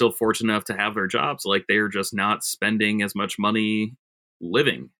people who are still fortunate enough to have their jobs, like they're just not spending as much money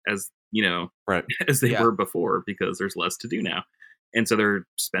living as, you know, as they were before because there's less to do now. And so they're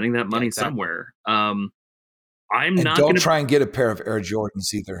spending that money somewhere. Don't try and get a pair of Air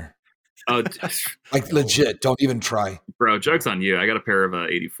Jordans either. Oh, like legit. Don't even try, bro. Joke's on you. I got a pair of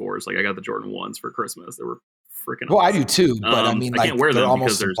 84s. Like I got the Jordan 1s for Christmas. They were freaking. Well, awesome. I do too. But I mean, I can't wear them almost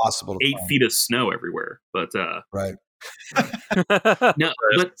because there's impossible to 8 find. feet of snow everywhere. But right. No,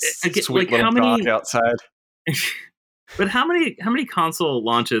 but sweet like how many outside? But how many console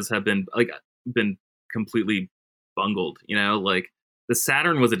launches have been completely bungled? You know, like the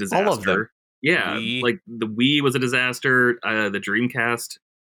Saturn was a disaster. All of them. Yeah, like the Wii was a disaster. The Dreamcast,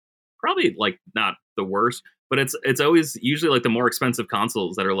 probably like not the worst, but it's always usually like the more expensive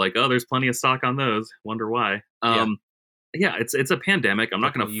consoles that are like, oh, there's plenty of stock on those. Wonder why? Yeah, it's a pandemic. I'm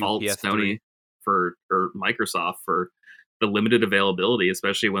not going to fault Sony or Microsoft for the limited availability,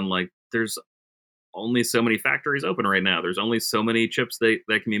 especially when like there's only so many factories open right now. There's only so many chips that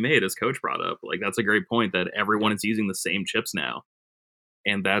can be made, as Coach brought up. Like that's a great point that everyone is using the same chips now.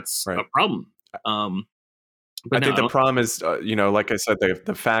 And that's a problem. But I think the problem is, you know, like I said,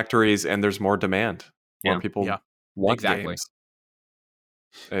 the factories, and there's more demand. More people want games.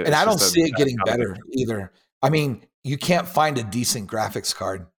 And I don't see it getting better either. I mean, you can't find a decent graphics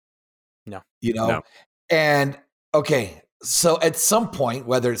card. No. You know? And, okay, so at some point,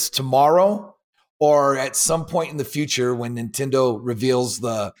 whether it's tomorrow or at some point in the future when Nintendo reveals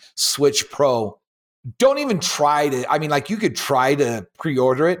the Switch Pro, don't even try to, I mean, like you could try to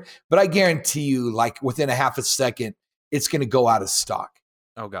pre-order it, but I guarantee you, like within a half a second, it's going to go out of stock.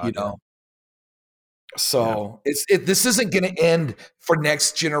 Oh God. You know? So this isn't going to end for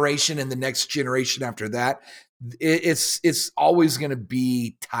next generation and the next generation after that. It's always going to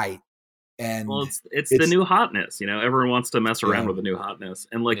be tight. And well, it's the new hotness, you know. Everyone wants to mess around with the new hotness,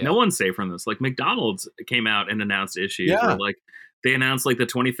 and like no one's safe from this. Like McDonald's came out and announced issues where like they announced like the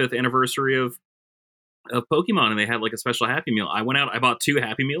 25th anniversary of Pokemon, and they had like a special Happy Meal. I went out, I bought 2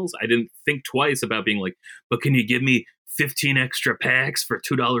 Happy Meals. I didn't think twice about being like, but can you give me 15 extra packs for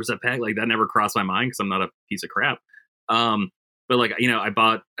 $2 a pack? Like that never crossed my mind because I'm not a piece of crap. But like, you know, I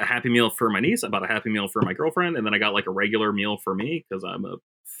bought a Happy Meal for my niece, I bought a Happy Meal for my girlfriend, and then I got like a regular meal for me because I'm a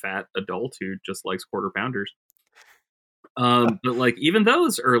fat adult who just likes quarter pounders. But like even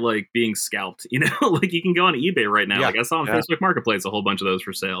those are like being scalped, you know. Like you can go on eBay right now. Like I saw on Facebook Marketplace a whole bunch of those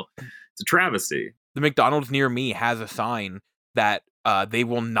for sale. It's a travesty. The McDonald's near me has a sign that they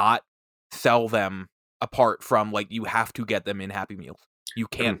will not sell them apart from, like, you have to get them in Happy Meals. You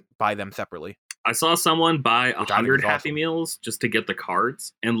can't buy them separately. I saw someone buy 100 Happy Meals just to get the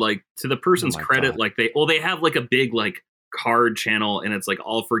cards, and like to the person's credit, like they have like a big like card channel, and it's like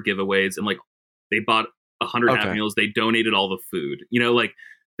all for giveaways, and like they bought 100 Happy Meals, they donated all the food. You know, like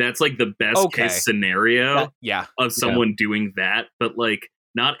that's like the best case scenario of someone doing that. But like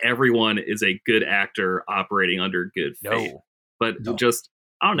not everyone is a good actor operating under good faith. Just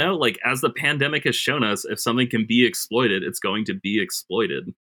I don't know, like as the pandemic has shown us, if something can be exploited, it's going to be exploited.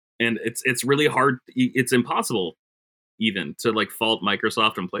 And it's really hard. It's impossible even to like fault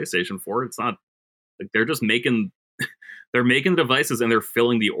Microsoft and PlayStation for it. It's not like they're just making they're making the devices and they're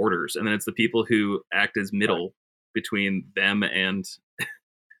filling the orders, and then it's the people who act as middle between them and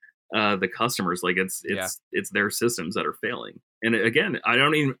the customers. Like it's their systems that are failing. And again, I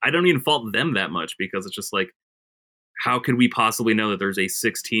don't even fault them that much, because it's just like, how could we possibly know that there's a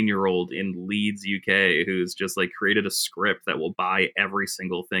 16-year-old in Leeds, UK, who's just like created a script that will buy every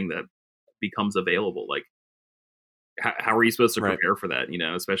single thing that becomes available? Like, how are you supposed to prepare for that? You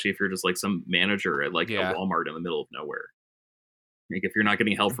know, especially if you're just like some manager at like a Walmart in the middle of nowhere. Like, if you're not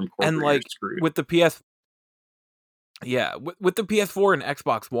getting help from corporate, and like you're screwed. With the with the PS4 and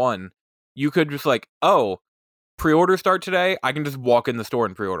Xbox One, you could just like, oh, pre-order start today. I can just walk in the store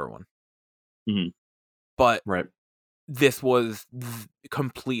and pre-order one. Mm-hmm. But this was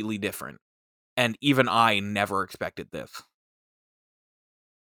completely different, and even I never expected this.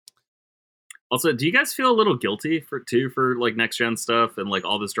 Also, do you guys feel a little guilty for like next gen stuff and like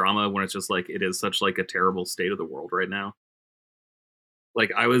all this drama when it's just like it is such like a terrible state of the world right now?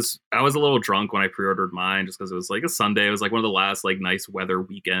 Like I was a little drunk when I pre-ordered mine, just because it was like a Sunday. It was like one of the last like nice weather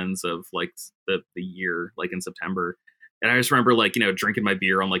weekends of like the year, like in September. And I just remember like, you know, drinking my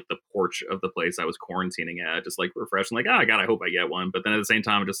beer on like the porch of the place I was quarantining at, just like refreshing, like, oh God, I hope I get one. But then at the same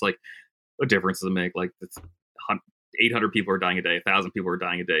time, I'm just like, what difference does it make? Like, it's 800 people are dying a day, 1,000 people are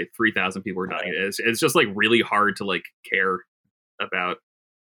dying a day, 3,000 people are dying a day. It's just like really hard to like care about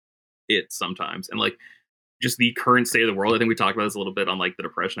it sometimes. And like just the current state of the world, I think we talked about this a little bit on like the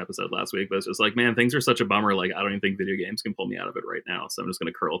depression episode last week, but it's just like, man, things are such a bummer. Like, I don't even think video games can pull me out of it right now. So I'm just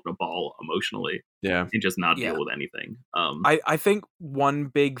going to curl up in a ball emotionally and just not deal with anything. I think one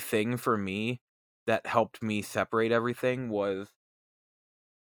big thing for me that helped me separate everything was,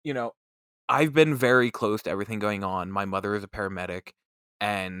 you know, I've been very close to everything going on. My mother is a paramedic,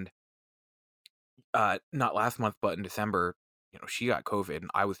 and not last month, but in December, you know, she got COVID,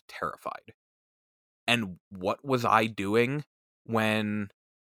 and I was terrified. And what was I doing when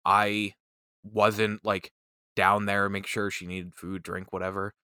I wasn't like down there, make sure she needed food, drink,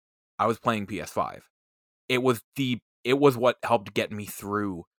 whatever? I was playing PS5. It was what helped get me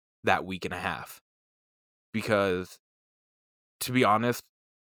through that week and a half. Because, to be honest,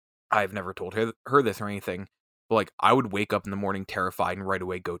 I've never told her this or anything, but like I would wake up in the morning terrified and right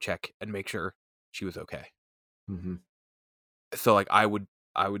away go check and make sure she was okay. Mm-hmm. So like I would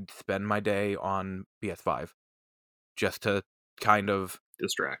spend my day on PS5 just to kind of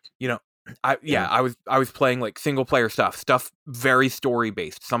distract. You know, I was playing like single player stuff very story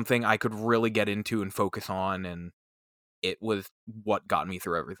based, something I could really get into and focus on, and it was what got me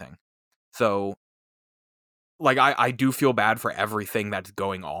through everything. So like I do feel bad for everything that's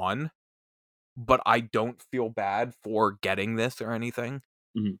going on, but I don't feel bad for getting this or anything,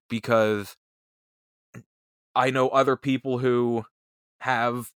 because I know other people who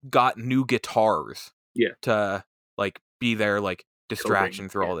have got new guitars to like be their like distraction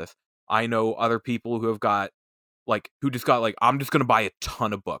through all this. I know other people who have got like who just got like, I'm just gonna buy a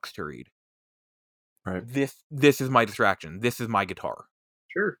ton of books to read. Right. This is my distraction. This is my guitar.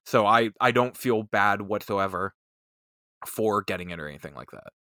 Sure. So I don't feel bad whatsoever for getting it or anything like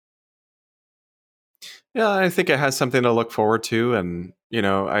that. Yeah, I think it has something to look forward to, and you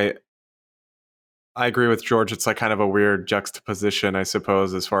know, I agree with George. It's like kind of a weird juxtaposition, I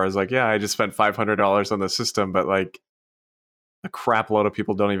suppose, as far as like, yeah, I just spent $500 on the system, but like a crap load of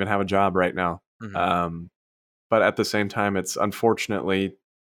people don't even have a job right now. Mhm. But at the same time, it's unfortunately,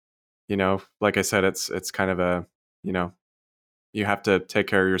 like I said, it's kind of a, you have to take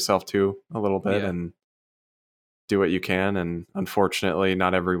care of yourself too a little bit Yeah. and do what you can. And unfortunately,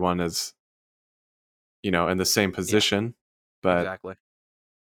 not everyone is, in the same position, but Exactly.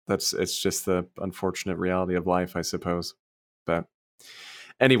 it's just the unfortunate reality of life, I suppose. But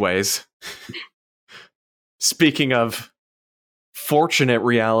anyways, speaking of fortunate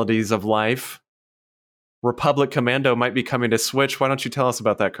realities of life, Republic Commando might be coming to Switch. Why don't you tell us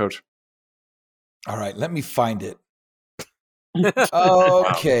about that, Coach? All right, let me find it.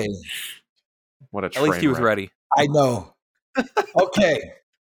 Okay. What a At least he was ready. I know. Okay.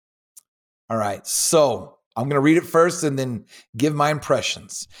 All right. So I'm going to read it first and then give my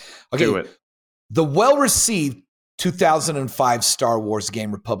impressions. Okay. Do it. The well-received 2005 Star Wars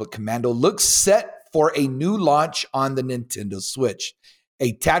game Republic Commando looks set for a new launch on the Nintendo Switch.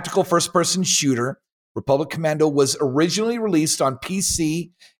 A tactical first-person shooter, Republic Commando was originally released on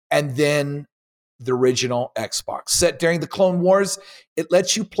PC and then the original Xbox. Set during the Clone Wars, it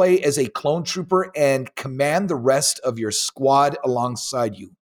lets you play as a clone trooper and command the rest of your squad alongside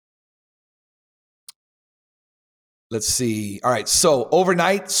you. Let's see. All right. So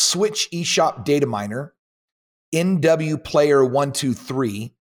overnight, Switch eShop data miner, NW Player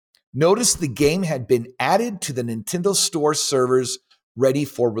 123, noticed the game had been added to the Nintendo Store servers ready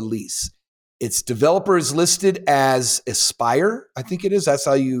for release. Its developer is listed as Aspyr. I think it is. That's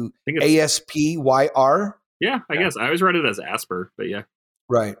how you ASPYR. Yeah, I guess. I always read it as Asper, but yeah.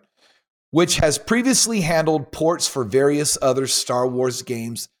 Right. Which has previously handled ports for various other Star Wars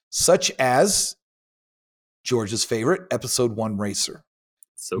games, such as George's favorite, Episode 1 Racer.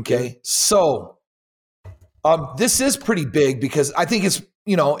 So Okay. good. So this is pretty big because I think it's,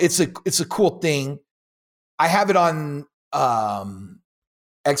 it's a cool thing. I have it on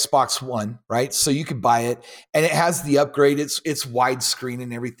Xbox One, right? So you could buy it and it has the upgrade. It's widescreen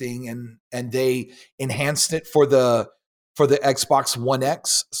and everything. And they enhanced it for the Xbox One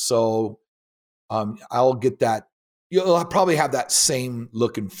X. So I'll get that. You'll probably have that same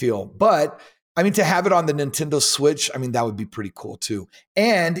look and feel, but I mean, to have it on the Nintendo Switch, I mean, that would be pretty cool too.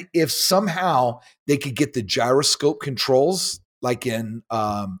 And if somehow they could get the gyroscope controls like in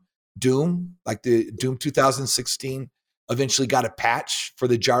Doom, like the Doom 2016 eventually got a patch for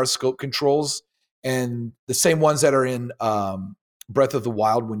the gyroscope controls and the same ones that are in Breath of the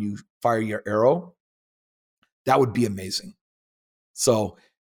Wild when you fire your arrow, that would be amazing. So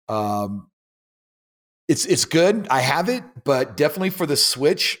it's good. I have it, but definitely for the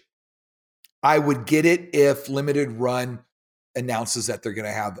Switch, I would get it if Limited Run announces that they're going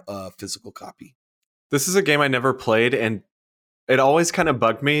to have a physical copy. This is a game I never played, and it always kind of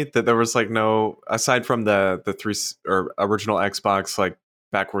bugged me that there was like no, aside from the original Xbox like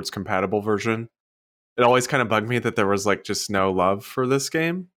backwards compatible version, it always kind of bugged me that there was like just no love for this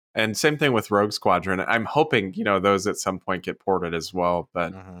game. And same thing with Rogue Squadron. I'm hoping, those at some point get ported as well,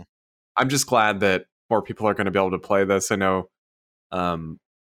 but I'm just glad that more people are going to be able to play this. I know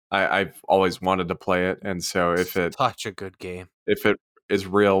I've always wanted to play it, and so if it such a good game, if it is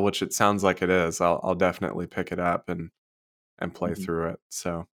real, which it sounds like it is, I'll definitely pick it up and play through it.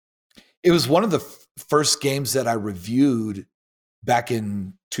 So it was one of the first games that I reviewed back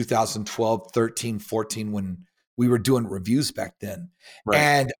in 2012, 13, 14 when we were doing reviews back then, right.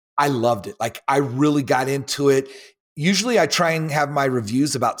 And I loved it. Like I really got into it. Usually I try and have my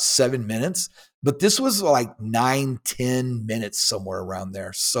reviews about 7 minutes. But this was like 9-10 minutes, somewhere around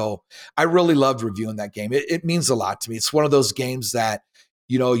there. So I really loved reviewing that game. It means a lot to me. It's one of those games that,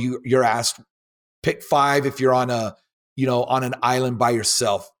 you're asked, pick 5 if you're on on an island by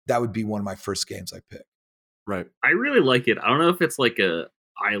yourself. That would be one of my first games I pick. Right. I really like it. I don't know if it's like a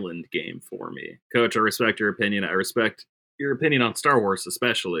island game for me. Coach, I respect your opinion. I respect your opinion on Star Wars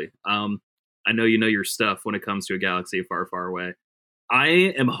especially. I know you know your stuff when it comes to a galaxy far, far away.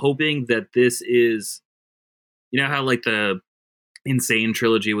 I am hoping that this is, how like the Insane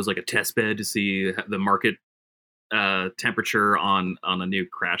trilogy was like a test bed to see the market temperature on a new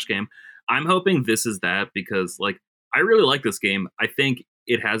Crash game. I'm hoping this is that because like I really like this game. I think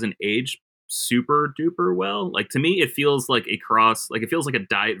it hasn't aged super duper well. Like to me, it feels like it feels like a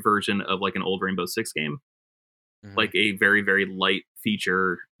diet version of like an old Rainbow Six game, like a very very light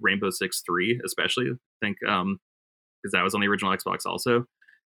feature Rainbow Six 3, especially. I think because that was on the original Xbox also.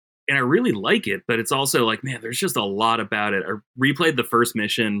 And I really like it, but it's also like, man, there's just a lot about it. I replayed the first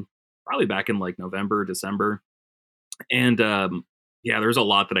mission probably back in like November, December. And yeah, there's a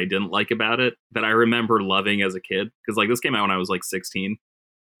lot that I didn't like about it that I remember loving as a kid. Because like this came out when I was like 16,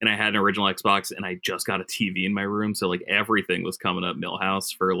 and I had an original Xbox, and I just got a TV in my room, so like everything was coming up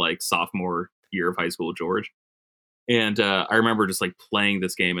Millhouse for like sophomore year of high school George. And I remember just like playing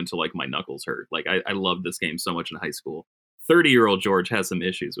this game until like my knuckles hurt. Like I loved this game so much in high school. 30-year-old George has some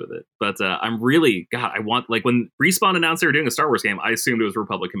issues with it, but I'm really God. I want like when Respawn announced they were doing a Star Wars game, I assumed it was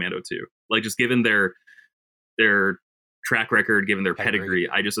Republic Commando 2. Like just given their track record, given their pedigree,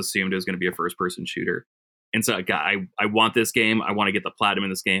 I just assumed it was going to be a first-person shooter. And so I want this game. I want to get the platinum in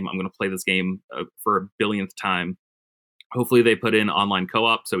this game. I'm going to play this game for a billionth time. Hopefully they put in online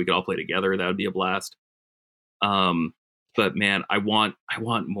co-op so we could all play together. That would be a blast. But man, I want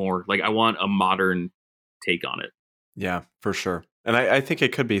more. Like I want a modern take on it. Yeah, for sure. And I think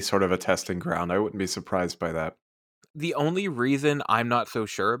it could be sort of a testing ground. I wouldn't be surprised by that. The only reason I'm not so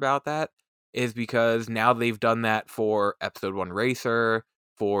sure about that is because now they've done that for Episode 1 Racer,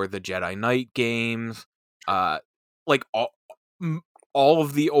 for the Jedi Knight games, like all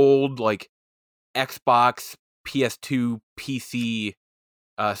of the old like Xbox, PS2, PC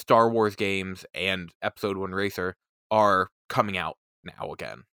Star Wars games and Episode 1 Racer are coming out now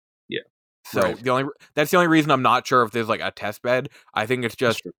again. Yeah. So right. that's the only reason I'm not sure if there's like a test bed. I think it's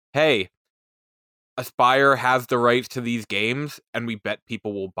just, hey, Aspyr has the rights to these games, and we bet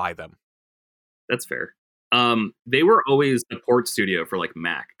people will buy them. That's fair. They were always the port studio for like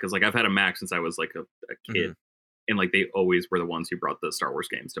Mac, because like I've had a Mac since I was like a kid, and like they always were the ones who brought the Star Wars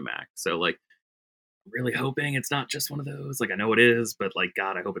games to Mac. So like, really hoping it's not just one of those. Like I know it is, but like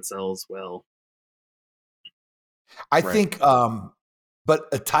God, I hope it sells well. I think, but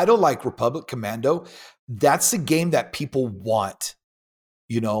a title like Republic Commando, that's a game that people want,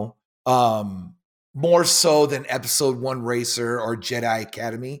 you know, more so than Episode 1 Racer or Jedi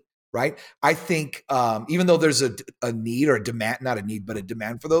Academy, right? I think even though there's a need or a demand, not a need, but a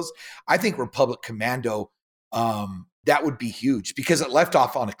demand for those, I think Republic Commando, that would be huge because it left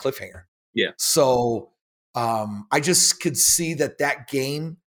off on a cliffhanger. Yeah. So I just could see that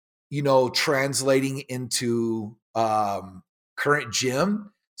game, you know, translating into current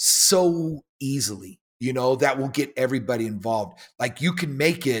gym so easily, you know, that will get everybody involved. Like you can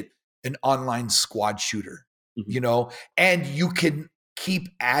make it an online squad shooter, you know, and you can keep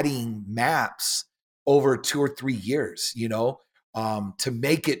adding maps over 2 or 3 years, you know, to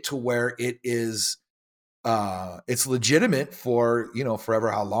make it to where it is, it's legitimate for, you know, forever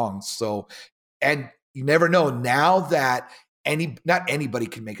how long. So, and you never know now that not anybody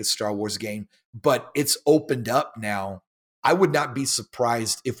can make a Star Wars game, but it's opened up now. I would not be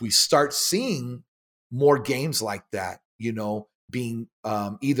surprised if we start seeing more games like that, you know, being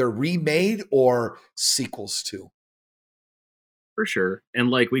either remade or sequels to. For sure. And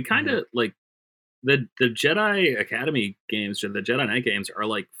like we kind of like the Jedi Academy games, the Jedi Knight games are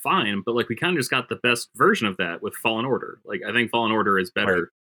like fine, but like we kind of just got the best version of that with Fallen Order. Like I think Fallen Order is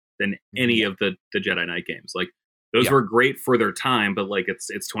better than any of the Jedi Knight games. Like those were great for their time, but like it's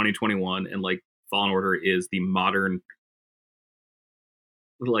 2021 and like Fallen Order is the modern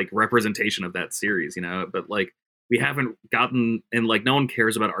like representation of that series, you know, but like we haven't gotten, and like no one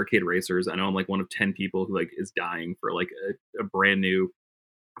cares about arcade racers. I know I'm like one of 10 people who like is dying for like a brand new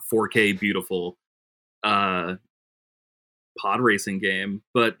 4K beautiful pod racing game,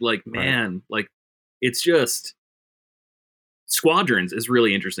 but like man, like it's just Squadrons is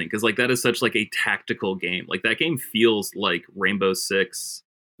really interesting because like that is such like a tactical game. Like that game feels like Rainbow Six,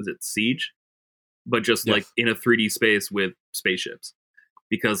 was it Siege, but just like in a 3D space with spaceships.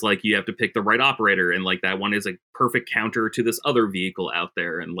 Because like you have to pick the right operator, and like that one is a perfect counter to this other vehicle out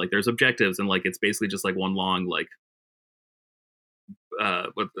there, and like there's objectives, and like it's basically just like one long like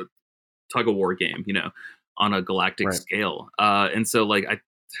what the tug of war game, you know, on a galactic scale. And so like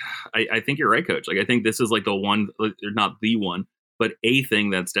I think you're right, Coach. Like I think this is like the one, not the one, but a thing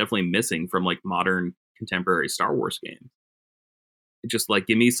that's definitely missing from like modern contemporary Star Wars games. Just like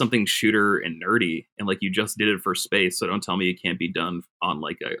give me something shooter and nerdy, and like you just did it for space, so don't tell me it can't be done on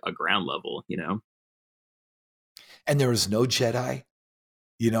like a ground level, you know. And there was no Jedi,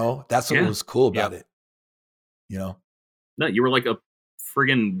 you know. That's what was cool about it, you know. No, you were like a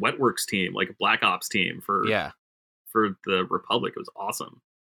friggin' Wetworks team, like a Black Ops team for the Republic. It was awesome.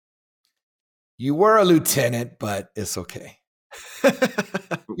 You were a lieutenant, but it's okay. You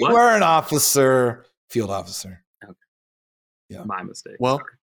were an officer, field officer. Yeah. My mistake. Well,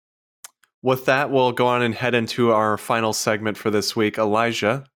 with that, we'll go on and head into our final segment for this week.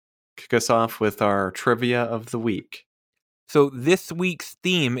 Elijah, kick us off with our trivia of the week. So this week's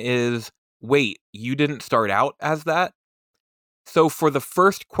theme is, wait, you didn't start out as that? So for the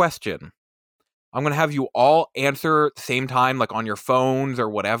first question, I'm going to have you all answer at the same time, like on your phones or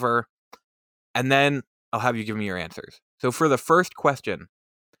whatever. And then I'll have you give me your answers. So for the first question,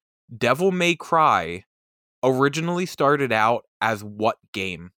 Devil May Cry originally started out as what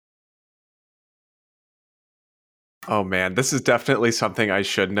game? Oh man, this is definitely something I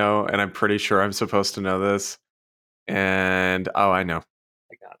should know, and I'm pretty sure I'm supposed to know this. And I know.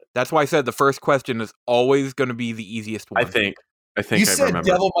 I got it. That's why I said the first question is always going to be the easiest one. I think You I said remember.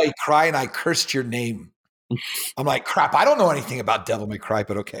 Devil May Cry, and I cursed your name. I'm like, crap, I don't know anything about Devil May Cry,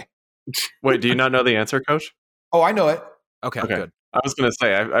 but okay. Wait, do you not know the answer, Coach? Oh, I know it. Okay, Okay. good. I was going to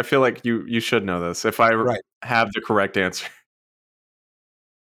say, I feel like you should know this if I Right. have the correct answer.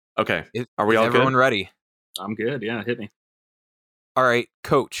 Okay. Are we Is all everyone good? ready? I'm good. Yeah, hit me. All right,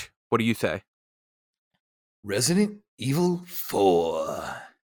 Coach, what do you say? Resident Evil 4.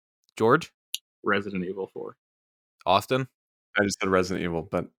 George? Resident Evil 4. Austin? I just said Resident Evil,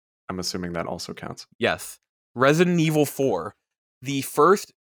 but I'm assuming that also counts. Yes. Resident Evil 4. The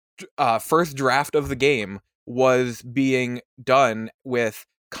first draft of the game was being done with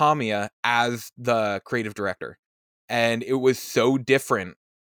Kamiya as the creative director. And it was so different,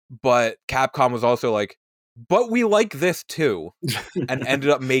 but Capcom was also like, but we like this too, and ended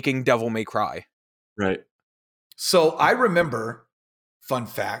up making Devil May Cry. Right. So I remember, fun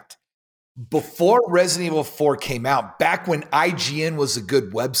fact, before Resident Evil 4 came out, back when IGN was a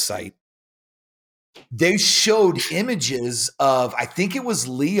good website, they showed images of, I think it was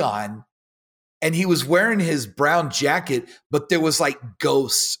Leon, and he was wearing his brown jacket, but there was like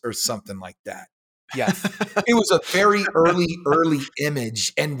ghosts or something like that. Yes. It was a very early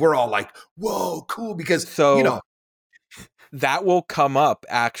image, and we're all like, whoa, cool, because, So that will come up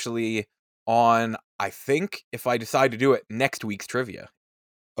actually on, I think, if I decide to do it, next week's trivia.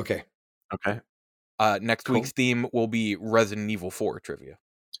 Okay. Okay. Next Cool. week's theme will be Resident Evil 4 trivia.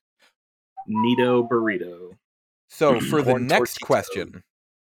 Nito Burrito. So for the Corn next tortito. question,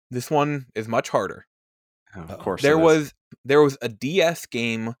 this one is much harder. Oh, of course. There it is. was a DS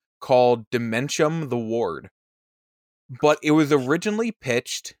game called Dementium the Ward, but it was originally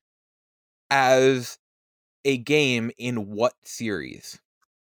pitched as a game in what series?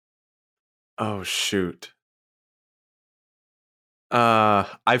 Oh shoot.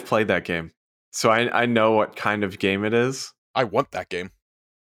 I've played that game, so I know what kind of game it is, I want that game.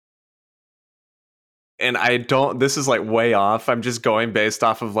 and I don't. This is like way off. I'm just going based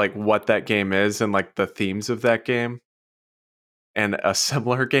off of like what that game is and like the themes of that game, and a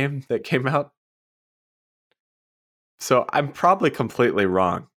similar game that came out. So I'm probably completely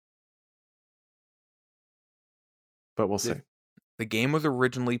wrong, but we'll see. The game was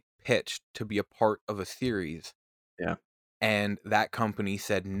originally pitched to be a part of a series. Yeah. And that company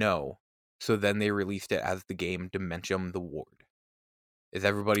said no. So then they released it as the game Dementium the Ward. Is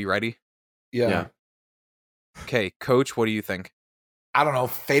everybody ready? Yeah. Okay, Coach, what do you think? I don't know.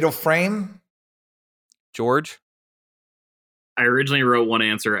 Fatal Frame? George? I originally wrote one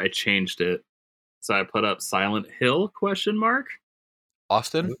answer. I changed it. So I put up Silent Hill ?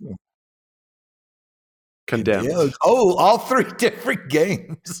 Austin? Ooh. Condemned. Yeah. Oh, all three different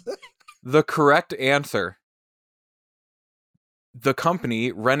games. The correct answer. The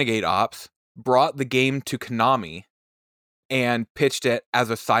company, Renegade Ops, brought the game to Konami and pitched it as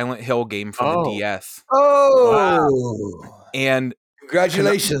a Silent Hill game for the DS. Oh. And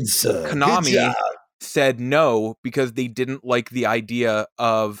Congratulations, sir. Good Konami job. said no because they didn't like the idea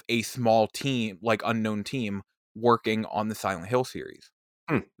of a small team, like unknown team, working on the Silent Hill series.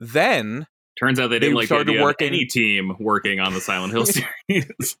 Then Turns out they didn't like the started idea working- of any team working on the Silent Hill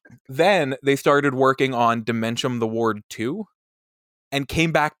series. Then they started working on Dementium the Ward 2 and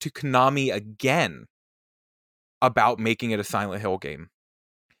came back to Konami again about making it a Silent Hill game.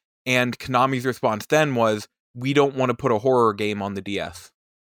 And Konami's response then was, we don't want to put a horror game on the DS.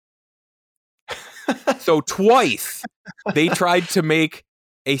 So twice they tried to make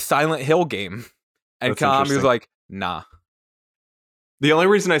a Silent Hill game. And That's Konami was interesting. like, nah. The only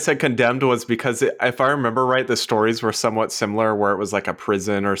reason I said condemned was because if I remember right, the stories were somewhat similar, where it was like a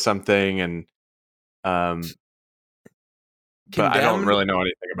prison or something, and but I don't Condemned- really know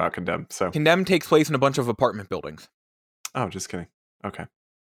anything about condemned. So Condemned takes place in a bunch of apartment buildings. oh, just kidding. Okay.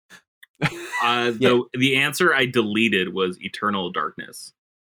 The answer I deleted was Eternal Darkness.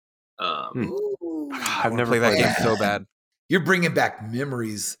 Ooh. I've never Play that played game so bad. You're bringing back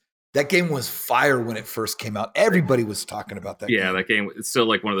memories. That game was fire when it first came out. Everybody was talking about that Yeah, game. that game is still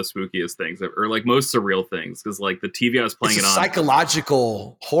like one of the spookiest things, or like most surreal things, because like the TV I was playing It's a it on.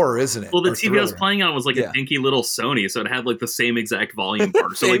 psychological horror, isn't it? Well, the Or TV I was thriller. playing on was like Yeah. a dinky little Sony, so it had like the same exact volume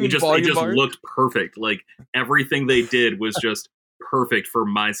bar. So like Same it just volume bar? looked perfect. Like everything they did was just perfect for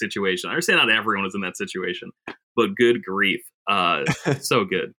my situation. I understand not everyone was in that situation, but good grief. So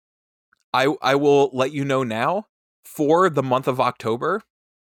good. I will let you know now, for the month of October,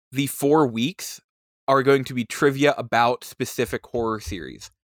 the 4 weeks are going to be trivia about specific horror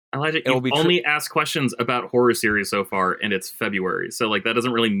series. Elijah, you've only asked questions about horror series so far, and it's February, so like that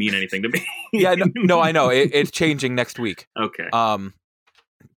doesn't really mean anything to me. Yeah, no, I know. It's changing next week. Okay.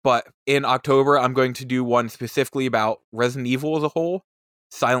 But in October, I'm going to do one specifically about Resident Evil as a whole,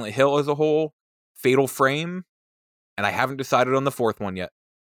 Silent Hill as a whole, Fatal Frame, and I haven't decided on the fourth one yet.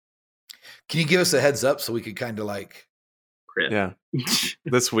 Can you give us a heads up so we could kind of like... Yeah.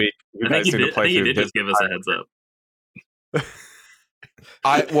 This week, you I think guys need to play you through did just give us a heads up.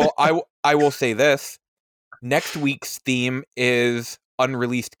 I will say this. Next week's theme is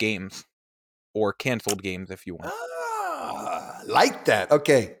unreleased games or canceled games, if you want. Like that.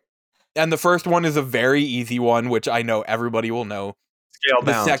 Okay. And the first one is a very easy one, which I know everybody will know. Scale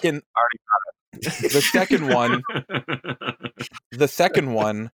The down. second, the second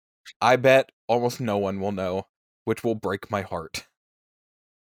one, I bet almost no one will know, which will break my heart.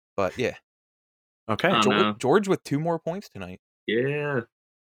 But yeah. Okay. Oh, no. George with 2 more points tonight. Yeah.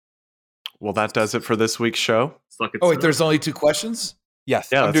 Well, that does it for this week's show. Oh, wait, there's only 2 questions? Yes,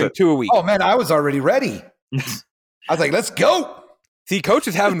 Yeah, I'm that's doing it. 2 a week. Oh, man, I was already ready. I was like, let's go. See, Coach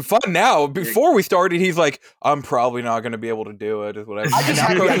is having fun now. Before we started, he's like, I'm probably not going to be able to do it. Is what I just now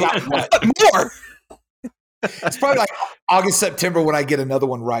figured Coach I is got like, what? more. It's probably like August, September when I get another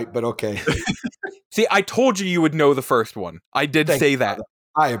one right, but okay. See, I told you would know the first one. I did Thank say you, that. brother.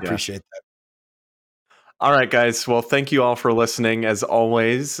 I appreciate that. All right, guys. Well, thank you all for listening. As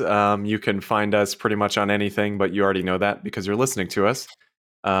always, you can find us pretty much on anything, but you already know that because you're listening to us.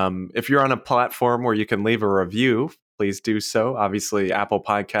 If you're on a platform where you can leave a review, please do so. Obviously, Apple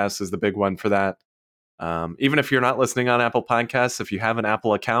Podcasts is the big one for that. Even if you're not listening on Apple Podcasts, if you have an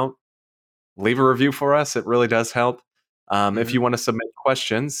Apple account, leave a review for us. It really does help. If you want to submit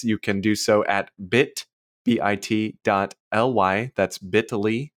questions, you can do so at bit.ly. That's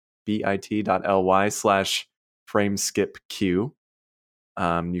bit.ly, bit.ly/frameskipq.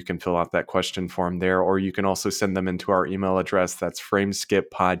 You can fill out that question form there, or you can also send them into our email address. That's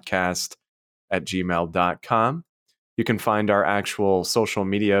frameskippodcast@gmail.com. You can find our actual social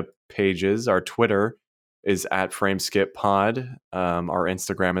media pages. Our Twitter is at FrameSkipPod. Our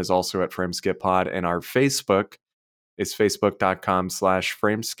Instagram is also at FrameSkipPod, and our Facebook is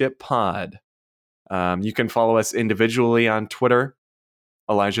facebook.com/FrameSkipPod. You can follow us individually on Twitter.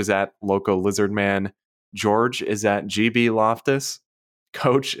 Elijah's at Loco Lizardman. George is at GB Loftus.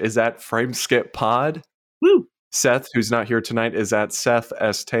 Coach is at FrameSkipPod. Woo! Seth, who's not here tonight, is at Seth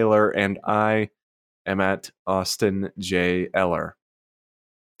S. Taylor, and I am at Austin J. Eller.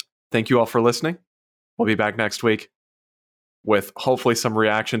 Thank you all for listening. We'll be back next week with hopefully some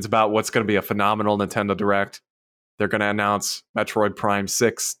reactions about what's going to be a phenomenal Nintendo Direct. They're going to announce Metroid Prime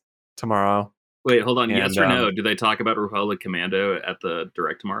 6 tomorrow. Wait, hold on. And, Yes or no? Do they talk about Republic Commando at the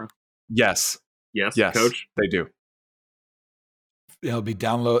Direct tomorrow? Yes. Yes, Coach? They do. You'll be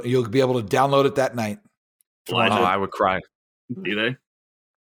able to download it that night. Elijah, I would cry. do they?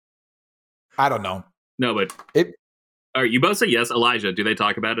 I don't know. No, but It all right, you both say yes. Elijah, do they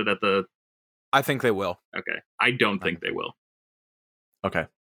talk about it at the... I think they will. Okay. I don't think they will. Okay.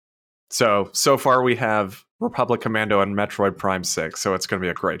 So far we have Republic Commando and Metroid Prime 6, so it's going to be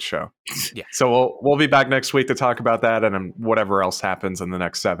a great show. Yeah. So we'll be back next week to talk about that and whatever else happens in the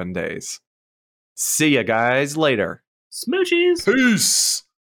next 7 days. See ya guys later. Smoochies! peace.